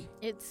Mike B.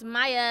 It's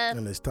Maya.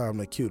 And it's time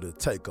to cue the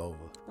takeover.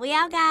 We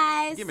out,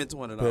 guys. Give me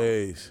 $20.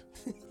 Peace.